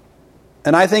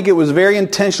 and I think it was very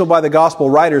intentional by the gospel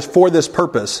writers for this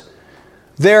purpose,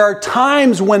 there are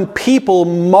times when people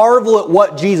marvel at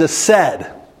what Jesus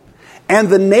said. And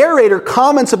the narrator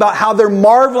comments about how they're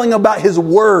marveling about his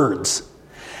words.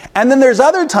 And then there's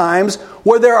other times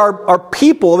where there are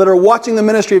people that are watching the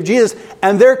ministry of Jesus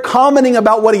and they're commenting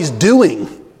about what he's doing.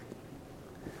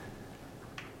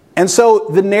 And so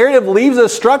the narrative leaves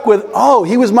us struck with, oh,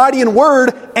 he was mighty in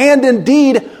word and in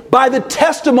deed by the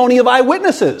testimony of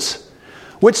eyewitnesses.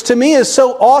 Which to me is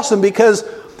so awesome because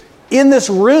in this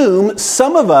room,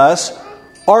 some of us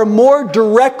are more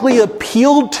directly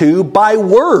appealed to by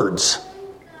words.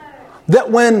 That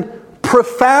when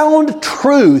profound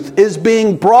truth is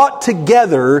being brought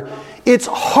together, it's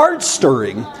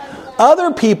heart-stirring.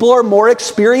 Other people are more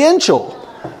experiential.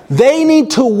 They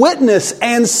need to witness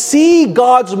and see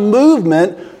God's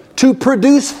movement to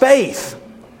produce faith.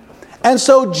 And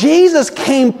so Jesus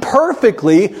came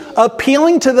perfectly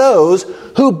appealing to those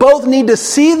who both need to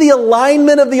see the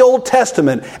alignment of the Old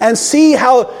Testament and see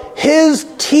how his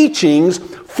teachings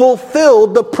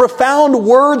fulfilled the profound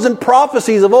words and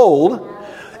prophecies of old.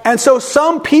 And so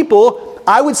some people,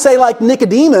 I would say like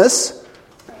Nicodemus,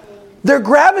 they're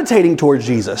gravitating towards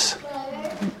Jesus.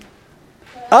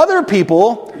 Other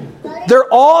people,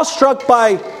 they're awestruck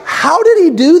by how did he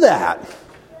do that?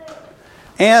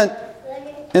 And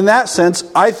in that sense,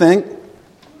 I think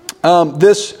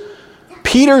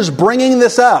Peter's bringing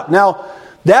this up. Now,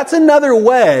 that's another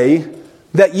way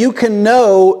that you can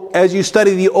know as you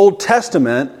study the Old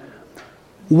Testament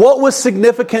what was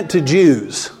significant to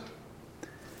Jews.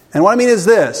 And what I mean is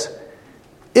this.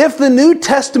 If the New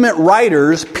Testament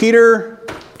writers, Peter,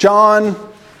 John,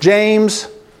 James,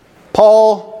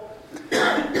 Paul,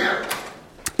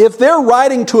 if they're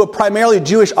writing to a primarily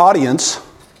Jewish audience,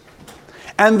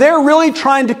 and they're really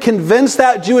trying to convince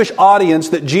that Jewish audience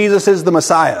that Jesus is the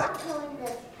Messiah,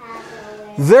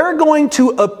 they're going to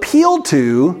appeal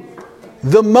to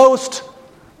the most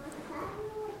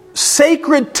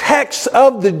sacred texts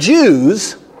of the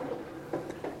Jews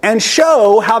and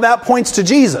show how that points to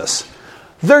Jesus.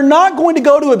 They're not going to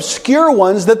go to obscure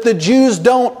ones that the Jews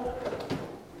don't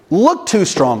look too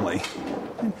strongly.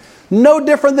 No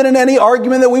different than in any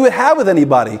argument that we would have with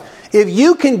anybody. If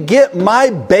you can get my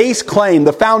base claim,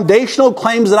 the foundational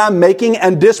claims that I'm making,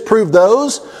 and disprove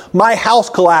those, my house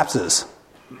collapses.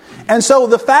 And so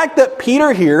the fact that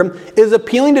Peter here is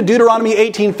appealing to Deuteronomy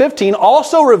 18:15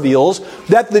 also reveals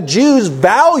that the Jews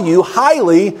value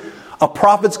highly a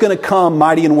prophet's going to come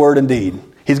mighty in word and deed.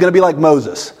 He's going to be like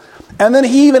Moses. And then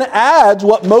he even adds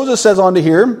what Moses says onto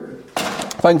here,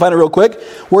 if I can find it real quick,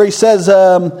 where he says,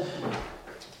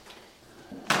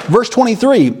 verse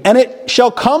 23, and it shall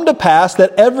come to pass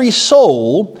that every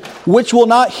soul which will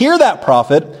not hear that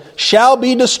prophet shall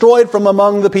be destroyed from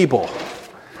among the people.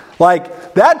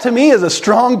 Like, that to me is a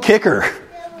strong kicker.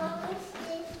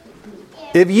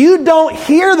 If you don't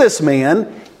hear this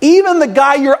man, even the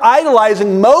guy you're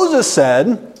idolizing, Moses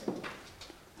said,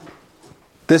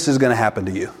 this is going to happen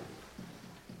to you.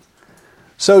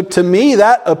 So to me,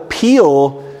 that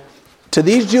appeal to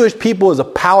these Jewish people is a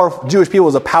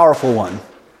powerful one.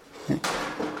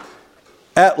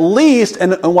 At least,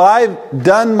 and what I've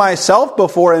done myself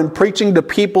before in preaching to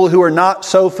people who are not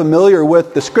so familiar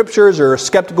with the Scriptures or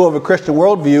skeptical of a Christian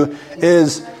worldview,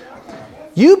 is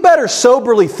you better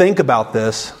soberly think about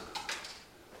this.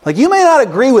 Like, you may not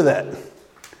agree with it.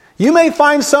 You may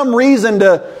find some reason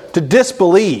to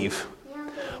disbelieve.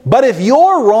 But if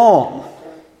you're wrong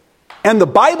and the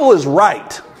Bible is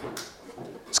right,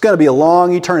 it's going to be a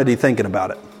long eternity thinking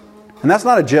about it. And that's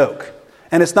not a joke.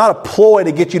 And it's not a ploy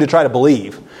to get you to try to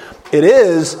believe. It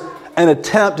is an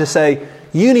attempt to say,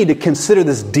 you need to consider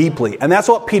this deeply. And that's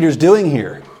what Peter's doing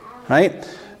here. Right?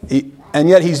 And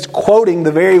yet he's quoting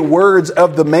the very words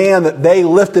of the man that they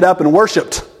lifted up and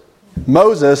worshipped,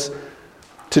 Moses,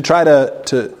 to try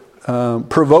to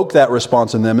provoke that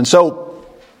response in them. And so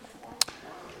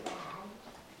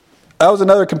that was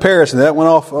another comparison. That went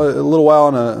off a little while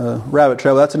on a rabbit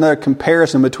trail. That's another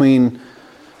comparison between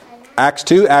Acts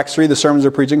 2, Acts 3, the sermons they're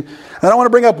preaching. And I want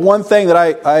to bring up one thing that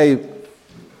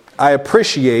I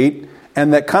appreciate,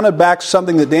 and that kind of backs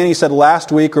something that Danny said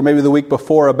last week or maybe the week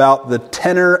before about the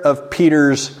tenor of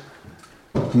Peter's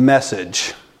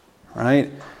message.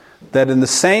 Right? That in the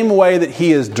same way that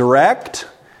he is direct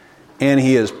and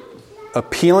he is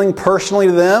appealing personally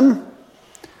to them,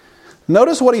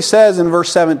 notice what he says in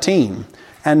verse 17.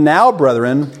 And now,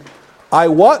 brethren, I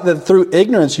wot that through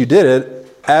ignorance you did it,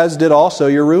 as did also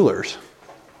your rulers.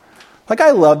 Like,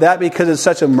 I love that because it's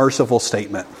such a merciful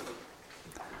statement.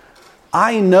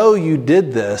 I know you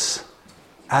did this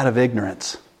out of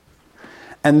ignorance.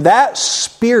 And that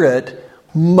spirit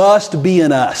must be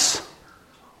in us.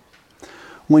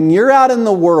 When you're out in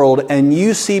the world and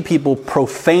you see people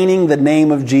profaning the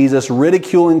name of Jesus,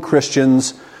 ridiculing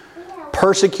Christians,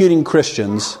 persecuting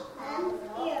Christians,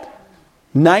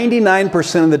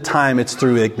 99% of the time it's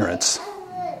through ignorance.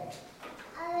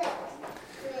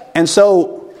 And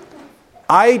so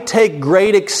I take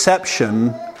great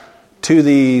exception to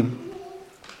the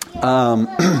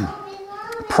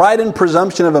pride and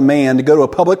presumption of a man to go to a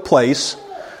public place.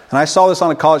 And I saw this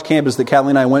on a college campus that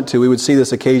Kathleen and I went to. We would see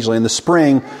this occasionally. In the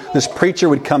spring, this preacher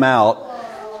would come out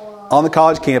on the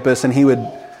college campus and he would, I'm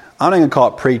not even going to call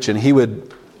it preaching, he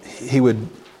would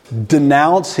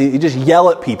denounce, he'd just yell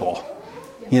at people.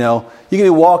 You know, you can be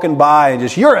walking by and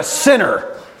just, you're a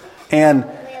sinner.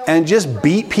 And just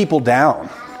beat people down.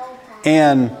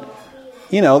 And,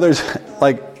 you know, there's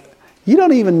like, you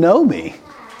don't even know me.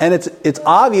 And it's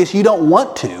obvious you don't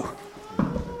want to.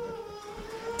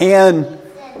 And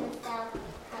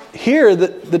here,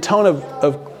 the tone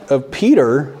of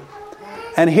Peter,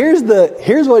 and here's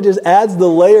what just adds the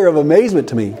layer of amazement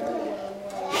to me.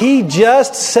 He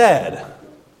just said,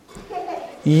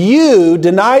 you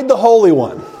denied the Holy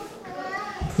One.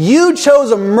 You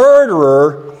chose a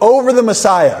murderer over the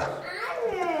Messiah.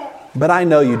 But I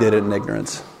know you did it in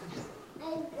ignorance.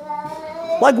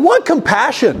 Like, what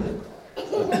compassion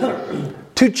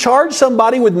to charge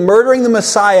somebody with murdering the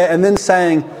Messiah and then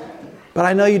saying, but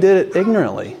I know you did it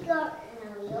ignorantly.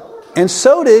 And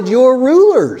so did your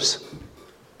rulers.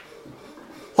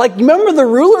 Like, remember, the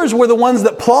rulers were the ones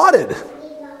that plotted.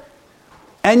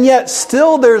 And yet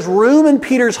still there's room in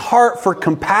Peter's heart for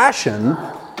compassion,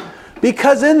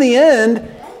 because in the end,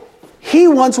 he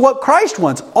wants what Christ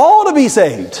wants, all to be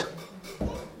saved.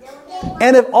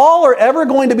 And if all are ever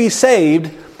going to be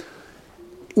saved,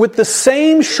 with the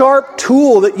same sharp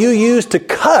tool that you use to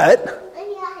cut,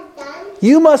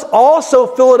 you must also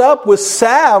fill it up with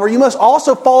salve, or you must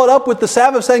also follow it up with the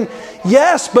salve of saying,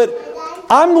 yes, but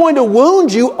I'm going to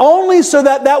wound you only so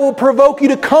that that will provoke you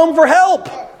to come for help.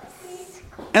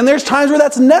 And there's times where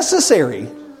that's necessary,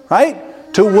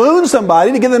 right? To wound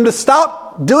somebody, to get them to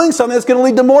stop doing something that's going to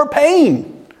lead to more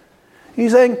pain.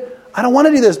 He's saying, I don't want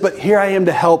to do this, but here I am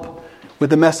to help with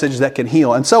the message that can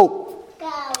heal. And so,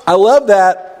 I love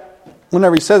that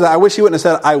whenever he says that. I wish he wouldn't have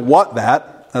said, I want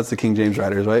that. That's the King James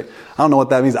writers, right? I don't know what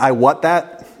that means. I want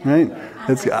that, right?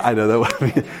 I know that. I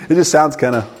mean, it just sounds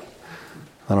kind of,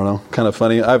 I don't know, kind of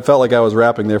funny. I felt like I was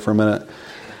rapping there for a minute.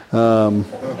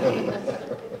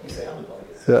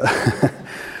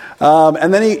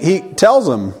 And then he tells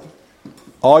them,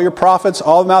 all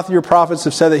the mouth of your prophets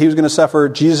have said that he was going to suffer.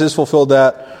 Jesus has fulfilled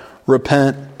that.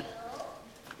 Repent,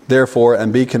 therefore,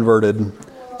 and be converted,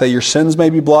 that your sins may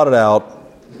be blotted out.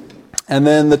 And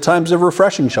then the times of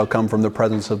refreshing shall come from the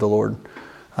presence of the Lord.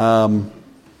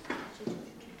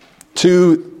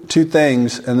 Two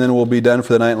things, and then we'll be done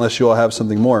for the night unless you all have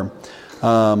something more.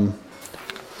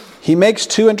 He makes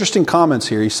two interesting comments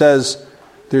here. He says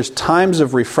there's times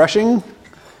of refreshing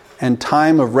and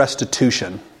time of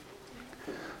restitution.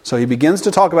 So he begins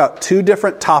to talk about two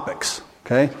different topics.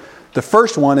 Okay, the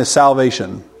first one is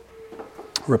salvation.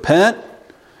 Repent,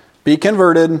 be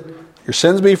converted, your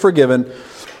sins be forgiven.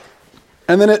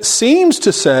 And then it seems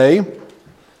to say,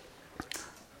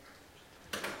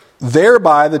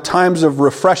 thereby the times of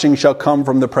refreshing shall come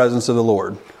from the presence of the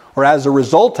Lord. Or as a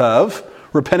result of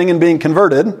repenting and being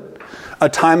converted, a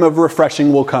time of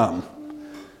refreshing will come.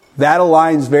 That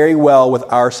aligns very well with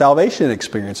our salvation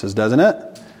experiences, doesn't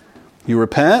it? You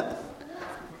repent,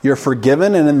 you're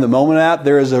forgiven, and in the moment of that,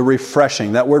 there is a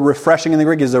refreshing. That word refreshing in the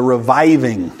Greek is a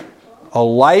reviving, a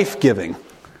life-giving.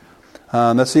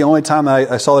 That's the only time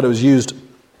that I saw that it was used,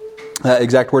 that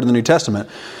exact word in the New Testament.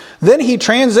 Then he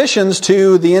transitions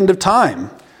to the end of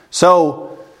time.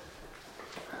 So,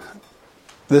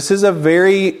 this is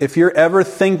if you're ever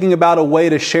thinking about a way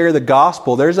to share the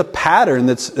gospel, there's a pattern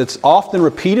that's often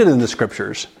repeated in the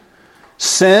Scriptures.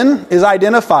 Sin is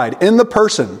identified in the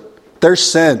person. There's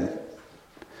sin.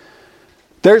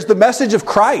 There's the message of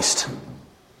Christ.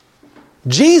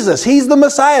 Jesus, He's the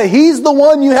Messiah. He's the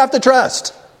one you have to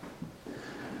trust.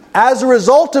 As a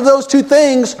result of those two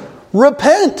things,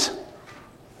 repent.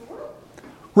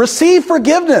 Receive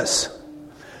forgiveness.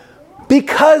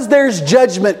 Because there's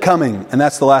judgment coming. And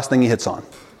that's the last thing he hits on.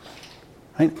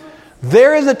 Right?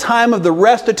 There is a time of the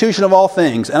restitution of all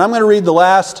things. And I'm going to read the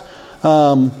last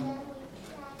point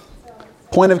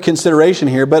of consideration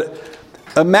here. But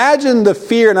imagine the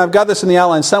fear, and I've got this in the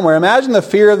outline somewhere. Imagine the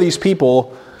fear of these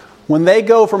people when they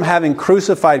go from having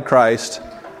crucified Christ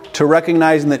to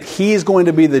recognizing that He's going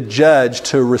to be the judge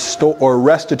to restore or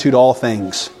restitute all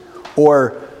things.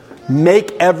 Or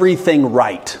make everything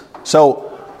right. So,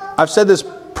 I've said this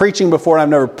preaching before, and I've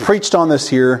never preached on this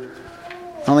here.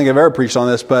 I don't think I've ever preached on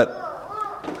this, but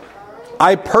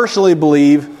I personally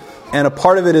believe, and a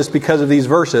part of it is because of these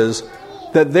verses,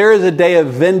 that there is a day of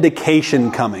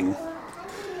vindication coming.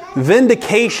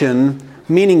 Vindication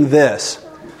meaning this.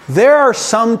 There are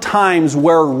some times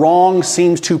where wrong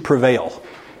seems to prevail,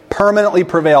 permanently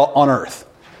prevail on earth.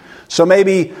 So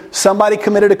maybe somebody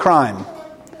committed a crime.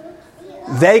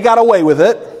 They got away with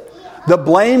it. The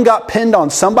blame got pinned on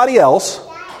somebody else.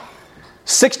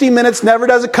 60 Minutes never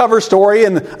does a cover story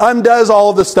and undoes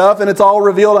all of the stuff, and it's all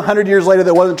revealed 100 years later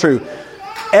that wasn't true.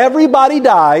 Everybody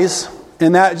dies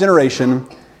in that generation,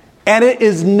 and it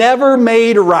is never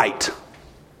made right.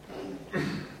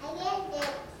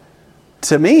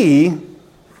 To me,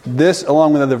 this,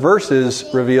 along with other verses,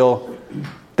 reveal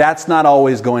that's not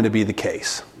always going to be the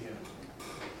case.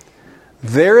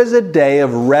 There is a day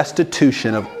of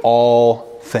restitution of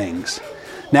all things.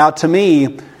 Now, to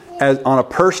me, as on a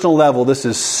personal level, this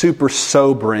is super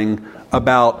sobering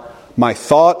about my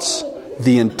thoughts,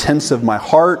 the intents of my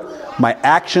heart, my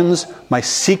actions, my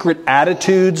secret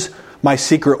attitudes, my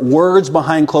secret words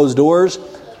behind closed doors.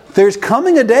 There's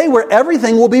coming a day where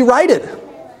everything will be righted.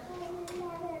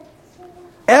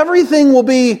 Everything will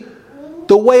be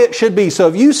the way it should be. So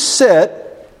if you sit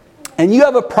and you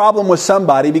have a problem with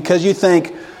somebody because you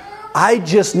think, I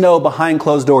just know behind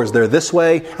closed doors they're this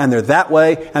way, and they're that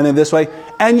way, and they're this way,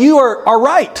 and you are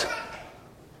right.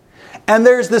 And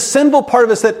there's this sinful part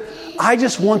of us that I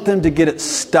just want them to get it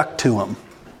stuck to them.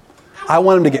 I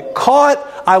want them to get caught.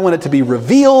 I want it to be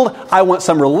revealed. I want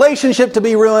some relationship to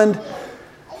be ruined.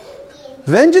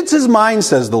 Vengeance is mine,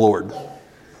 says the Lord.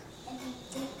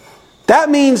 That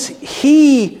means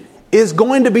He is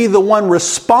going to be the one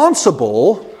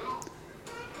responsible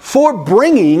for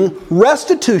bringing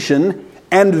restitution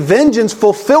and vengeance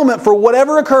fulfillment for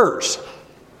whatever occurs.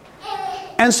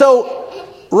 And so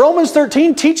Romans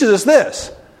 13 teaches us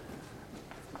this.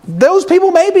 Those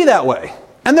people may be that way.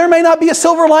 And there may not be a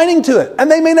silver lining to it.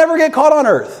 And they may never get caught on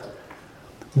earth.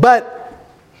 But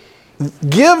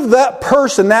give that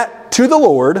person that to the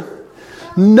Lord,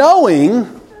 knowing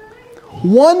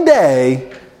one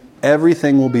day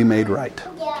everything will be made right.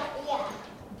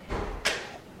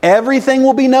 Everything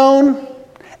will be known.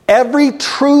 Every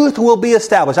truth will be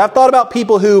established. I've thought about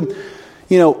people who,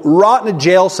 rot in a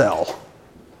jail cell.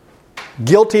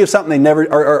 Guilty of something they never,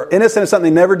 or innocent of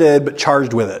something they never did, but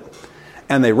charged with it.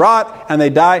 And they rot and they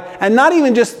die. And not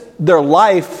even just their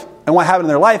life and what happened in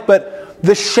their life, but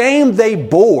the shame they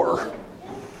bore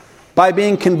by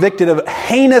being convicted of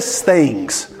heinous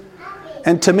things.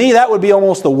 And to me, that would be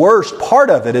almost the worst part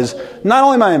of it, is not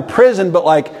only am I in prison,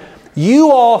 but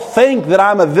you all think that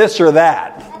I'm a this or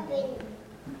that.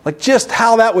 Just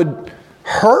how that would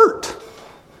hurt.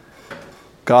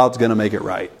 God's going to make it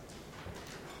right.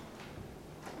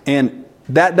 And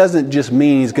that doesn't just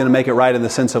mean He's going to make it right in the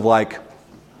sense of I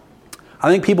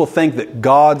think people think that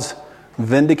God's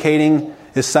vindicating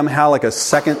is somehow a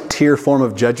second tier form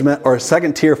of judgment or a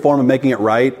second tier form of making it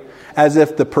right, as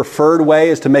if the preferred way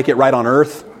is to make it right on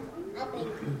earth.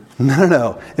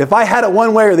 No. If I had it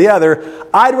one way or the other,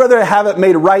 I'd rather have it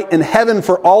made right in heaven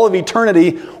for all of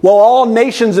eternity while all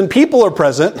nations and people are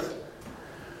present,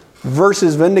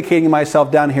 versus vindicating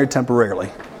myself down here temporarily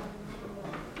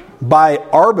by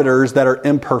arbiters that are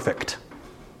imperfect.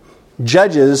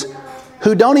 Judges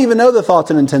who don't even know the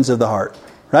thoughts and intents of the heart.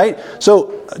 Right?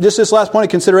 So, just this last point of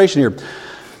consideration here.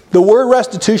 The word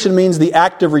restitution means the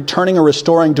act of returning or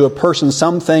restoring to a person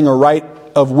something or right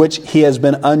of which he has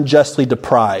been unjustly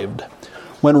deprived.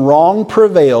 When wrong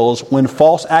prevails, when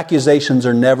false accusations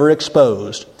are never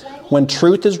exposed, when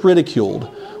truth is ridiculed,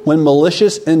 when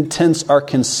malicious intents are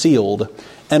concealed,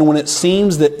 and when it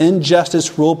seems that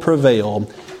injustice will prevail,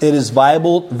 it is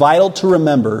vital to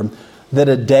remember that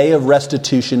a day of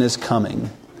restitution is coming.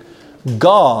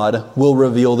 God will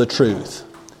reveal the truth.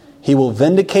 He will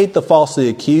vindicate the falsely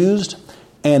accused,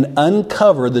 and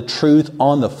uncover the truth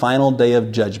on the final day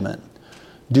of judgment.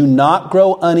 Do not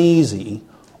grow uneasy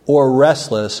or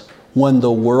restless when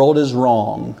the world is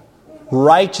wrong.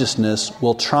 Righteousness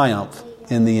will triumph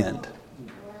in the end.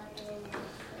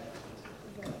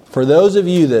 For those of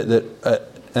you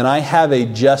and I have a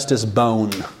justice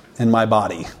bone in my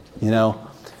body,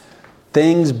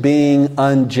 things being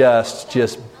unjust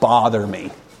just bother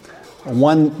me.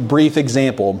 One brief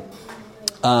example,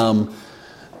 and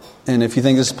if you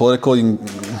think this is political,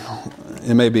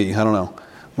 it may be, I don't know.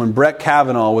 When Brett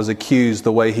Kavanaugh was accused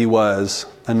the way he was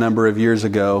a number of years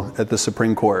ago at the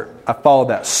Supreme Court, I followed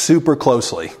that super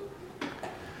closely.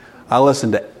 I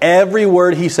listened to every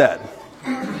word he said.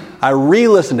 I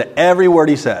re-listened to every word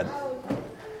he said.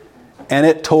 And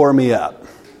it tore me up.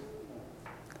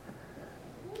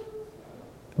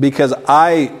 Because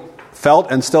I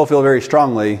felt and still feel very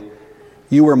strongly,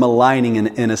 you were maligning an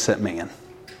innocent man.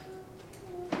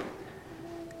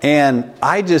 And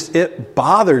it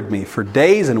bothered me for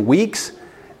days and weeks.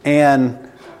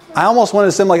 And I almost wanted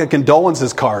to send like a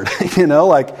condolences card,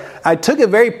 I took it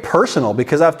very personal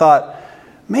because I thought,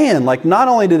 man, not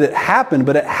only did it happen,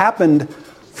 but it happened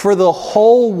for the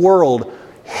whole world.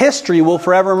 History will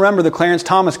forever remember the Clarence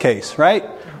Thomas case, right?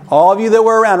 All of you that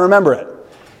were around remember it.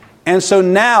 And so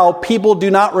now people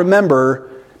do not remember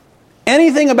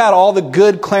anything about all the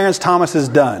good Clarence Thomas has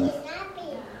done.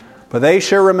 But they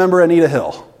sure remember Anita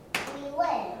Hill,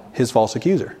 his false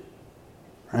accuser,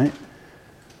 right?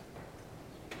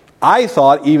 I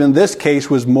thought even this case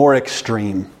was more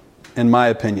extreme, in my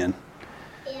opinion.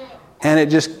 And it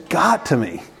just got to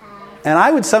me. And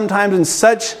I would sometimes, in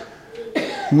such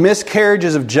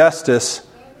miscarriages of justice,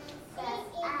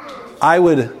 I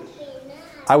would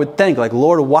think,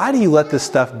 Lord, why do you let this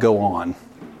stuff go on?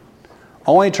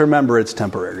 Only to remember it's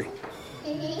temporary.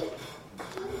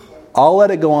 I'll let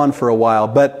it go on for a while,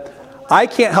 but I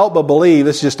can't help but believe,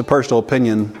 this is just a personal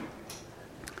opinion,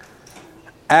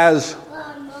 as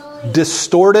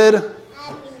distorted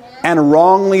and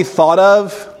wrongly thought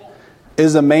of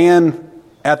is a man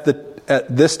at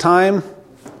this time,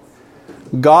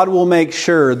 God will make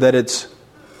sure that it's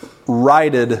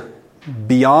righted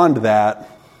beyond that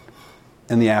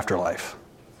in the afterlife.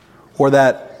 Or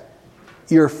that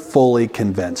you're fully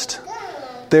convinced.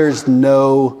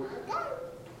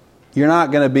 You're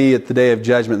not going to be at the day of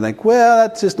judgment and think, well,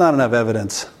 that's just not enough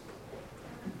evidence.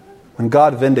 When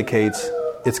God vindicates,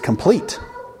 it's complete.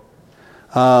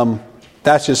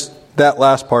 That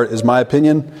last part is my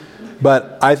opinion.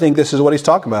 But I think this is what he's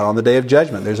talking about on the day of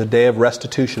judgment. There's a day of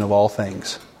restitution of all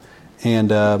things.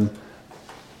 And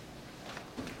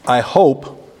I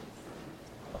hope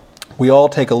we all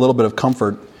take a little bit of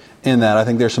comfort in that. I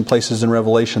think there's some places in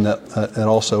Revelation that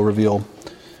also reveal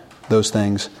those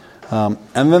things. And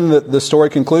then the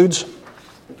story concludes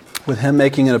with him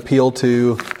making an appeal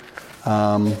to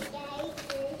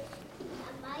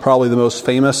probably the most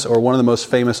famous, or one of the most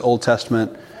famous Old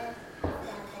Testament,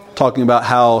 talking about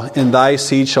how in thy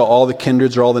seed shall all the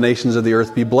kindreds or all the nations of the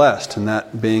earth be blessed. And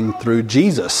that being through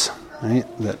Jesus, right?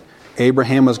 That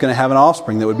Abraham was going to have an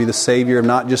offspring that would be the Savior of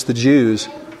not just the Jews,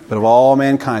 but of all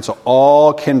mankind. So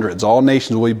all kindreds, all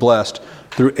nations will be blessed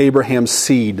through Abraham's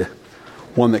seed,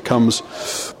 one that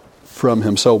comes from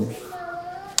him. So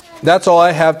that's all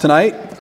I have tonight.